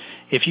pages,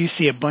 if you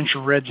see a bunch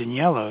of reds and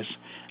yellows,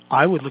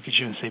 I would look at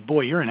you and say,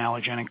 boy, you're an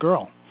allergenic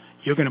girl.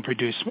 You're going to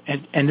produce,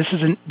 and this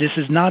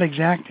is not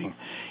exacting.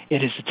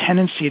 It is a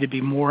tendency to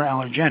be more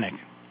allergenic.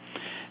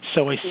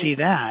 So I see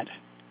that.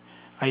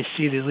 I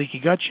see the leaky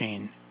gut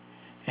gene,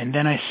 and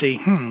then I see,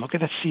 look at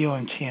that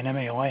COMT and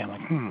MAOI. I'm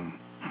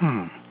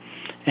like,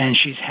 and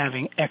she's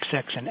having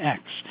XX and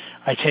X.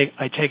 I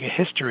take a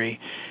history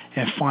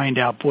and find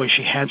out, boy,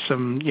 she had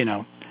some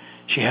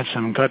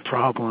gut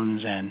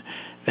problems, and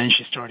then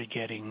she started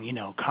getting,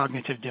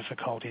 cognitive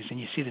difficulties, and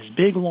you see this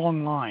big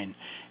long line,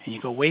 and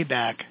you go way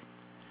back,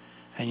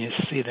 and you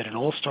see that it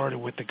all started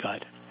with the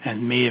gut,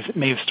 and may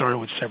have started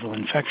with several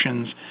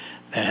infections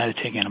that had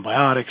to take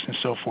antibiotics and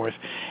so forth,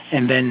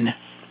 and then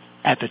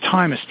at the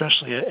time,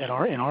 especially in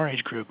our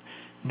age group,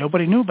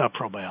 nobody knew about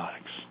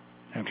probiotics,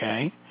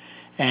 okay?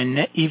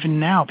 And even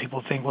now,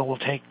 people think, well, we'll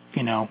take,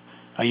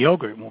 a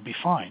yogurt and we'll be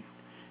fine.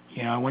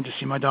 I went to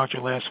see my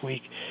doctor last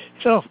week.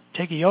 He said,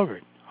 take a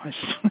yogurt. I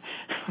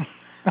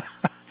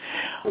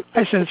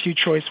said a few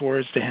choice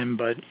words to him,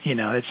 but,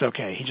 it's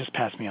okay. He just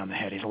passed me on the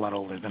head. He's a lot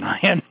older than I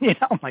am.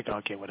 I'm like,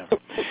 okay, whatever.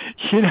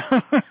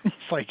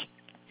 It's like,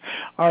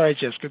 all right,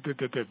 Jess, good.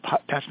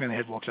 Pass me on the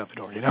head, walks out the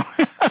door,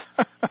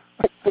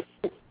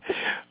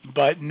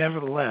 But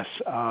nevertheless,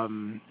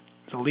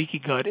 the leaky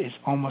gut is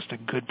almost a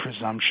good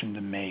presumption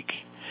to make.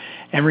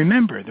 And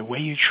remember, the way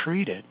you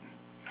treat it,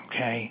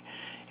 okay,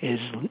 is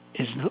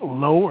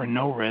low or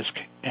no risk,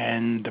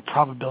 and the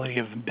probability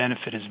of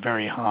benefit is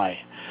very high.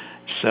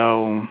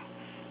 So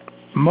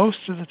most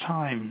of the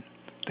time,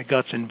 the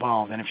gut's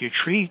involved. And if you're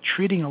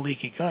treating a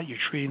leaky gut, you're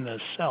treating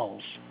those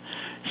cells.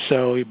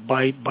 So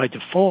by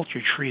default,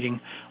 you're treating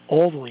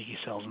all the leaky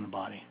cells in the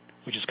body,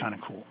 which is kind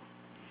of cool.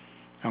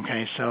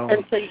 Okay, so...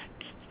 And so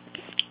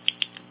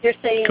you're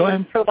saying go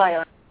ahead.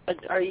 Probiotics, but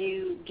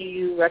do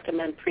you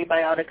recommend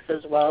prebiotics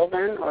as well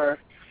then, or?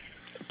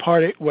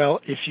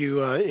 If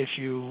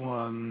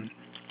you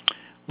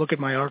look at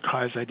my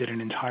archives, I did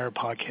an entire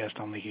podcast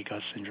on leaky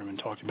gut syndrome and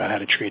talked about how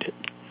to treat it.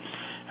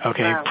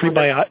 Okay,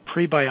 wow.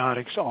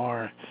 Prebiotics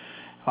are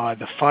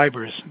the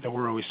fibers that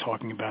we're always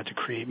talking about to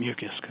create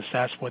mucus, because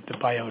that's what the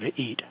biota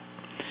eat.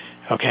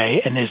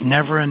 Okay, and there's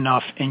never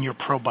enough in your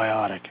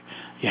probiotic.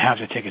 You have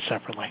to take it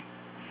separately.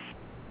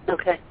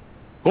 Okay.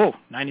 Oh,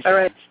 90 seconds. All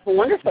right. Well,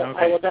 wonderful.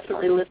 Okay. I will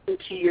definitely listen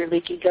to your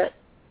leaky gut.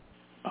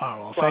 Oh,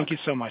 well, thank you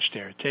so much,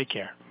 dear. Take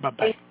care. Bye-bye.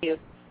 Thank you.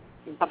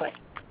 Bye-bye.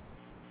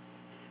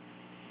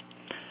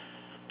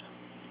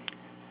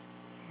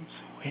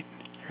 Wait,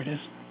 here it is.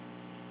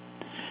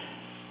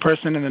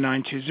 Person in the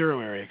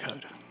 920 area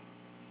code.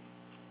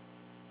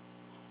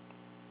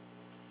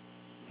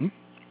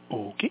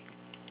 Okay.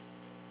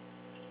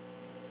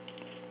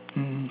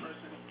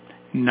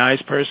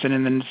 Nice person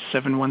in the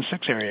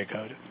 716 area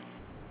code.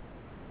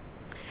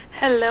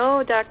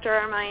 Hello, Dr.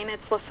 Armine.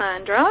 It's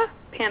Lysandra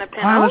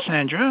Panapino. Hi,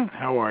 Lysandra.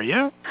 How are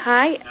you?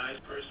 Hi. Nice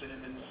person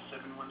in the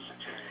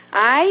 716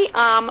 area.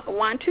 I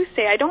want to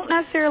say, I don't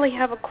necessarily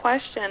have a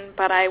question,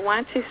 but I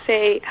want to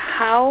say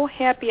how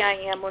happy I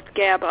am with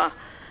GABA.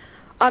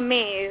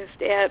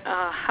 amazed at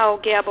how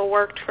GABA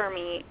worked for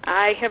me.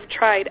 I have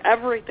tried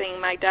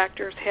everything my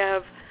doctors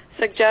have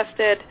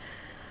suggested.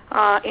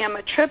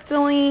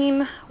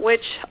 Amitriptyline,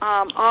 which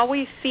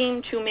always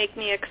seemed to make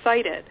me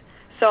excited.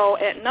 So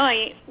at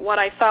night, what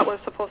I thought was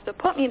supposed to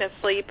put me to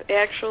sleep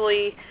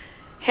actually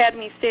had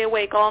me stay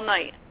awake all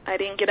night. I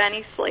didn't get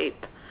any sleep.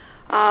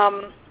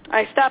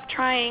 I stopped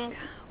trying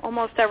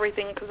almost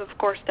everything because, of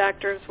course,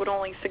 doctors would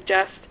only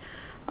suggest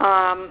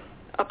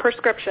a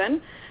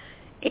prescription.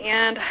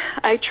 And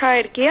I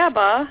tried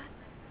GABA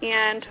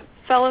and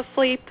fell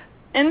asleep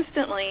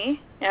instantly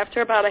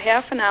after about a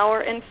half an hour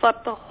and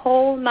slept the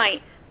whole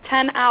night,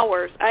 10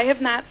 hours. I have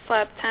not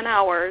slept 10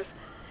 hours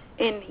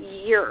in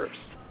years.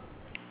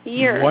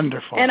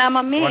 Wonderful. And I'm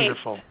amazed.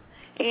 Wonderful.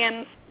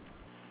 And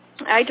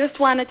I just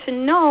wanted to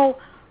know,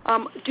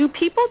 do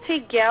people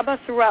take GABA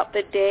throughout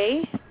the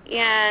day?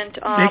 And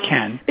they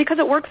can. Because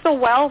it works so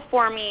well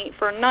for me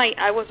for night,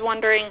 I was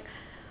wondering,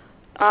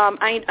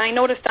 I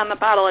noticed on the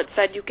bottle it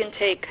said you can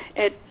take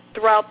it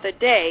throughout the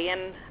day,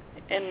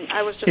 and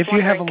I was just if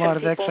wondering, you have a lot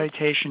of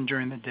excitation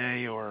during the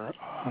day, or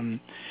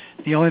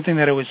the only thing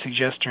that I would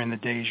suggest during the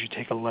day is you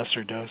take a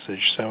lesser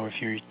dosage. So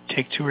if you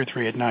take 2 or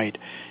 3 at night,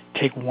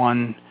 take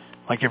 1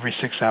 like every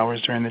 6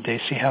 hours during the day.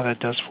 See how that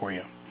does for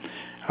you.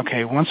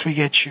 Okay, once we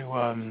get you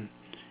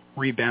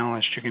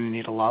rebalanced, you're going to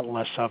need a lot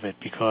less of it,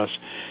 because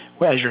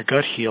as your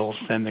gut heals,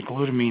 then the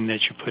glutamine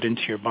that you put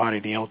into your body,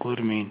 the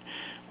L-glutamine,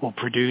 will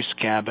produce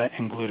GABA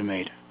and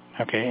glutamate,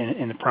 okay,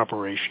 in the proper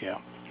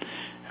ratio.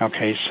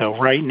 Okay, so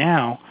right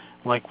now,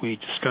 like we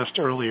discussed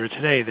earlier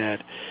today,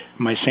 that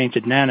my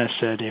sainted Nana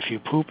said, if you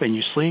poop and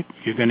you sleep,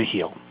 you're going to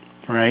heal,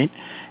 right?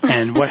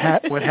 And what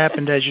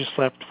happened as you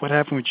slept? What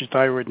happened with your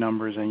thyroid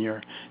numbers and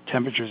your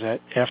temperatures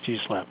after you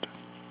slept?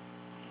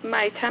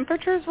 My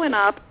temperatures went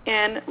up,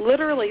 and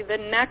literally the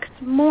next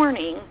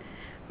morning,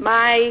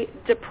 my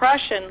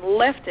depression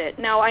lifted.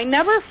 Now, I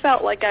never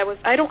felt like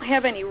I don't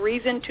have any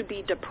reason to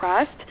be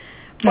depressed,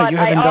 but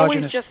I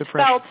always just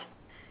felt,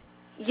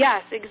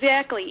 yes,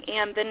 exactly.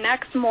 And the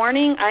next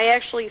morning, I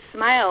actually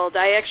smiled.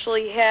 I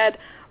actually had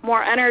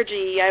more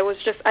energy. I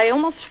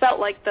almost felt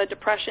like the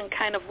depression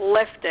kind of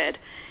lifted.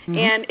 Mm-hmm.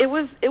 And it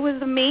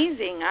was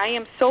amazing. I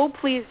am so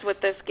pleased with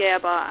this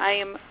GABA. I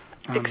am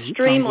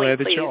extremely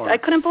pleased. I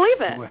couldn't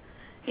believe it.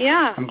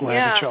 I'm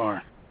glad that you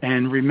are.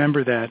 And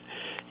remember that,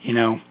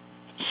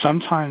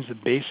 sometimes the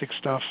basic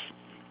stuff,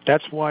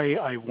 that's why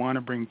I want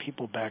to bring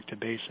people back to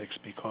basics,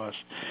 because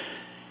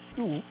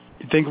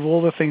think of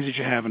all the things that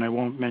you have, and I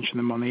won't mention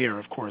them on the air,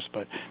 of course,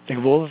 but think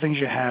of all the things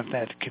you have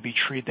that could be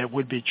that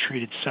would be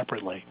treated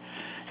separately.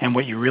 And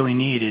what you really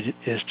need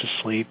is to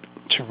sleep,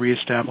 to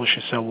reestablish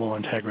your cellular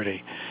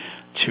integrity,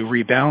 to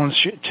rebalance,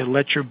 to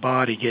let your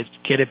body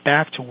get it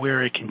back to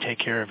where it can take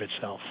care of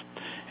itself.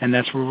 And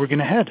that's where we're going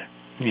to head,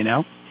 So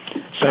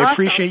awesome. I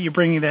appreciate you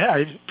bringing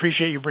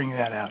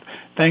that out.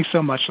 Thanks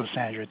so much,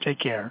 Lysandra. Take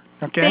care.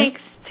 Okay?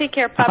 Thanks. Take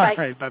care. Bye-bye. All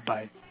right.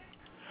 Bye-bye.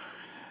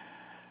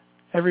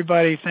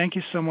 Everybody, thank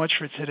you so much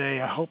for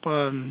today. I hope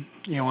I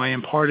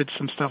imparted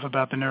some stuff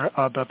about the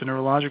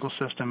neurological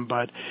system.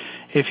 But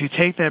if you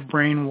take that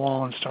brain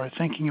wall and start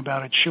thinking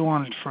about it, chew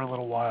on it for a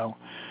little while,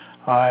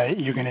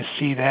 you're going to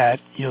see that.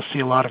 You'll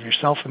see a lot of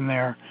yourself in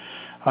there.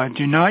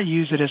 Do not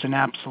use it as an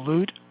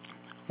absolute,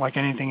 like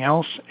anything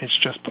else. It's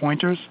just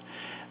pointers,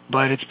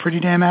 but it's pretty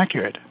damn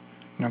accurate.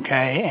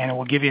 Okay, and it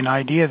will give you an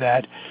idea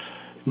that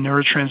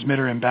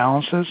neurotransmitter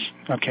imbalances,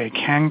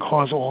 can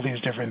cause all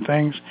these different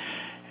things.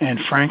 And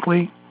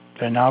frankly,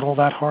 they're not all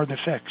that hard to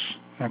fix,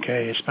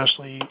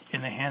 especially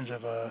in the hands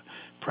of a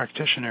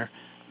practitioner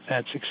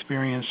that's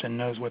experienced and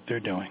knows what they're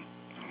doing,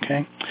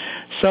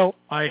 So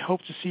I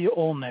hope to see you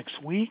all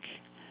next week.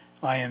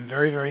 I am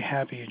very, very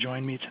happy you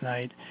joined me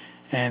tonight,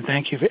 and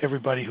thank you for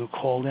everybody who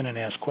called in and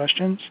asked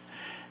questions.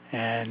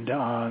 And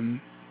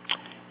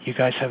you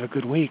guys have a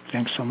good week.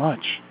 Thanks so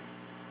much.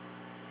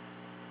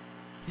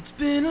 It's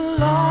been a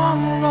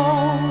long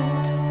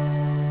road,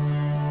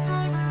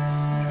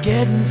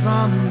 getting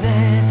from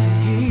there to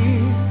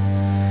here.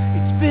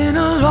 It's been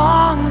a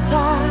long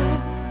time,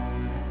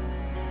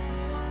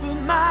 but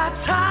my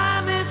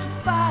time is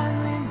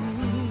finally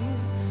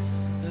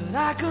here. That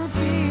I can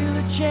feel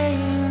a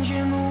change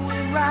in the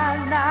wind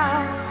right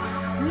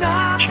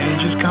now.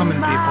 Change is coming,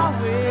 people.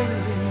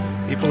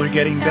 People are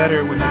getting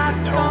better when they've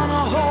been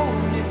told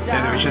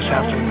that they just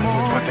have to live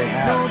with what they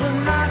have.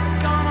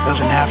 It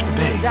doesn't have to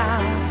be.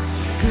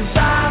 'Cause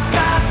I've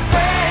got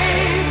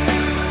faith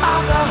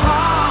of the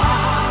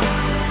heart.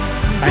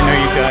 I know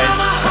you guys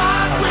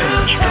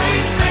are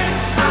saying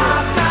this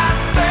right,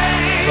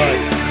 but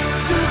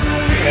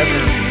if you ever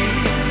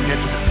get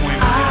to the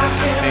point where you have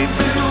some faith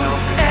in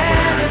yourself and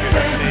where you're in good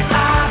faith,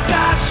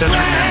 just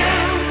remember,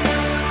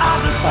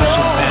 us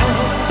who've been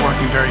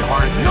working very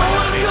hard to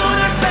have faith in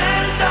you,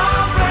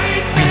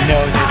 we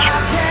know that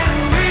you're the best.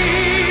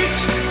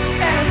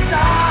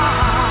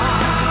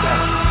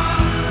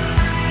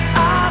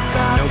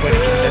 Nobody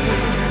can send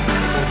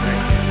you.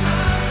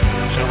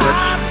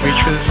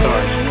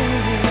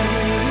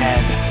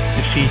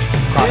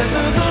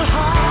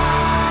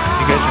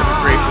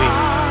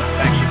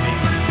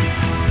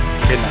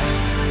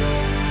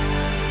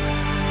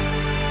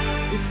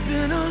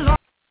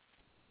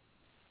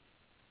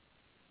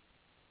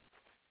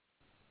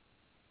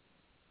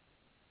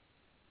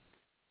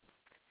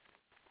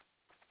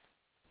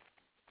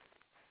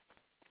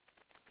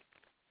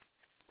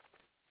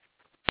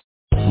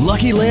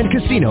 Lucky Land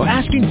Casino,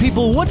 asking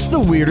people, what's the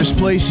weirdest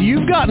place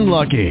you've gotten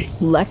lucky?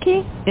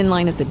 Lucky? In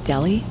line at the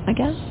deli, I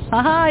guess?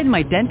 Aha, in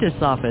my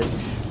dentist's office.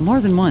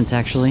 More than once,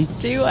 actually.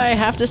 Do I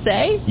have to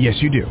say?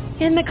 Yes, you do.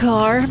 In the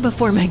car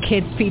before my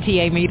kids'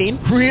 PTA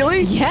meeting.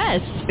 Really?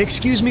 Yes.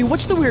 Excuse me,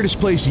 what's the weirdest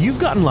place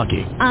you've gotten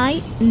lucky?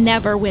 I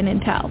never win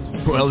and tell.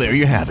 Well, there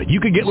you have it.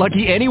 You can get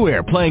lucky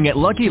anywhere, playing at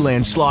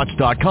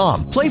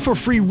LuckyLandSlots.com. Play for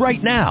free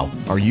right now.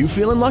 Are you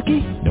feeling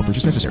lucky? No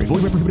purchase necessary.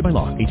 Void where prohibited by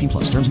law. 18+.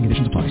 Terms and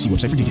conditions apply. See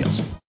website for details.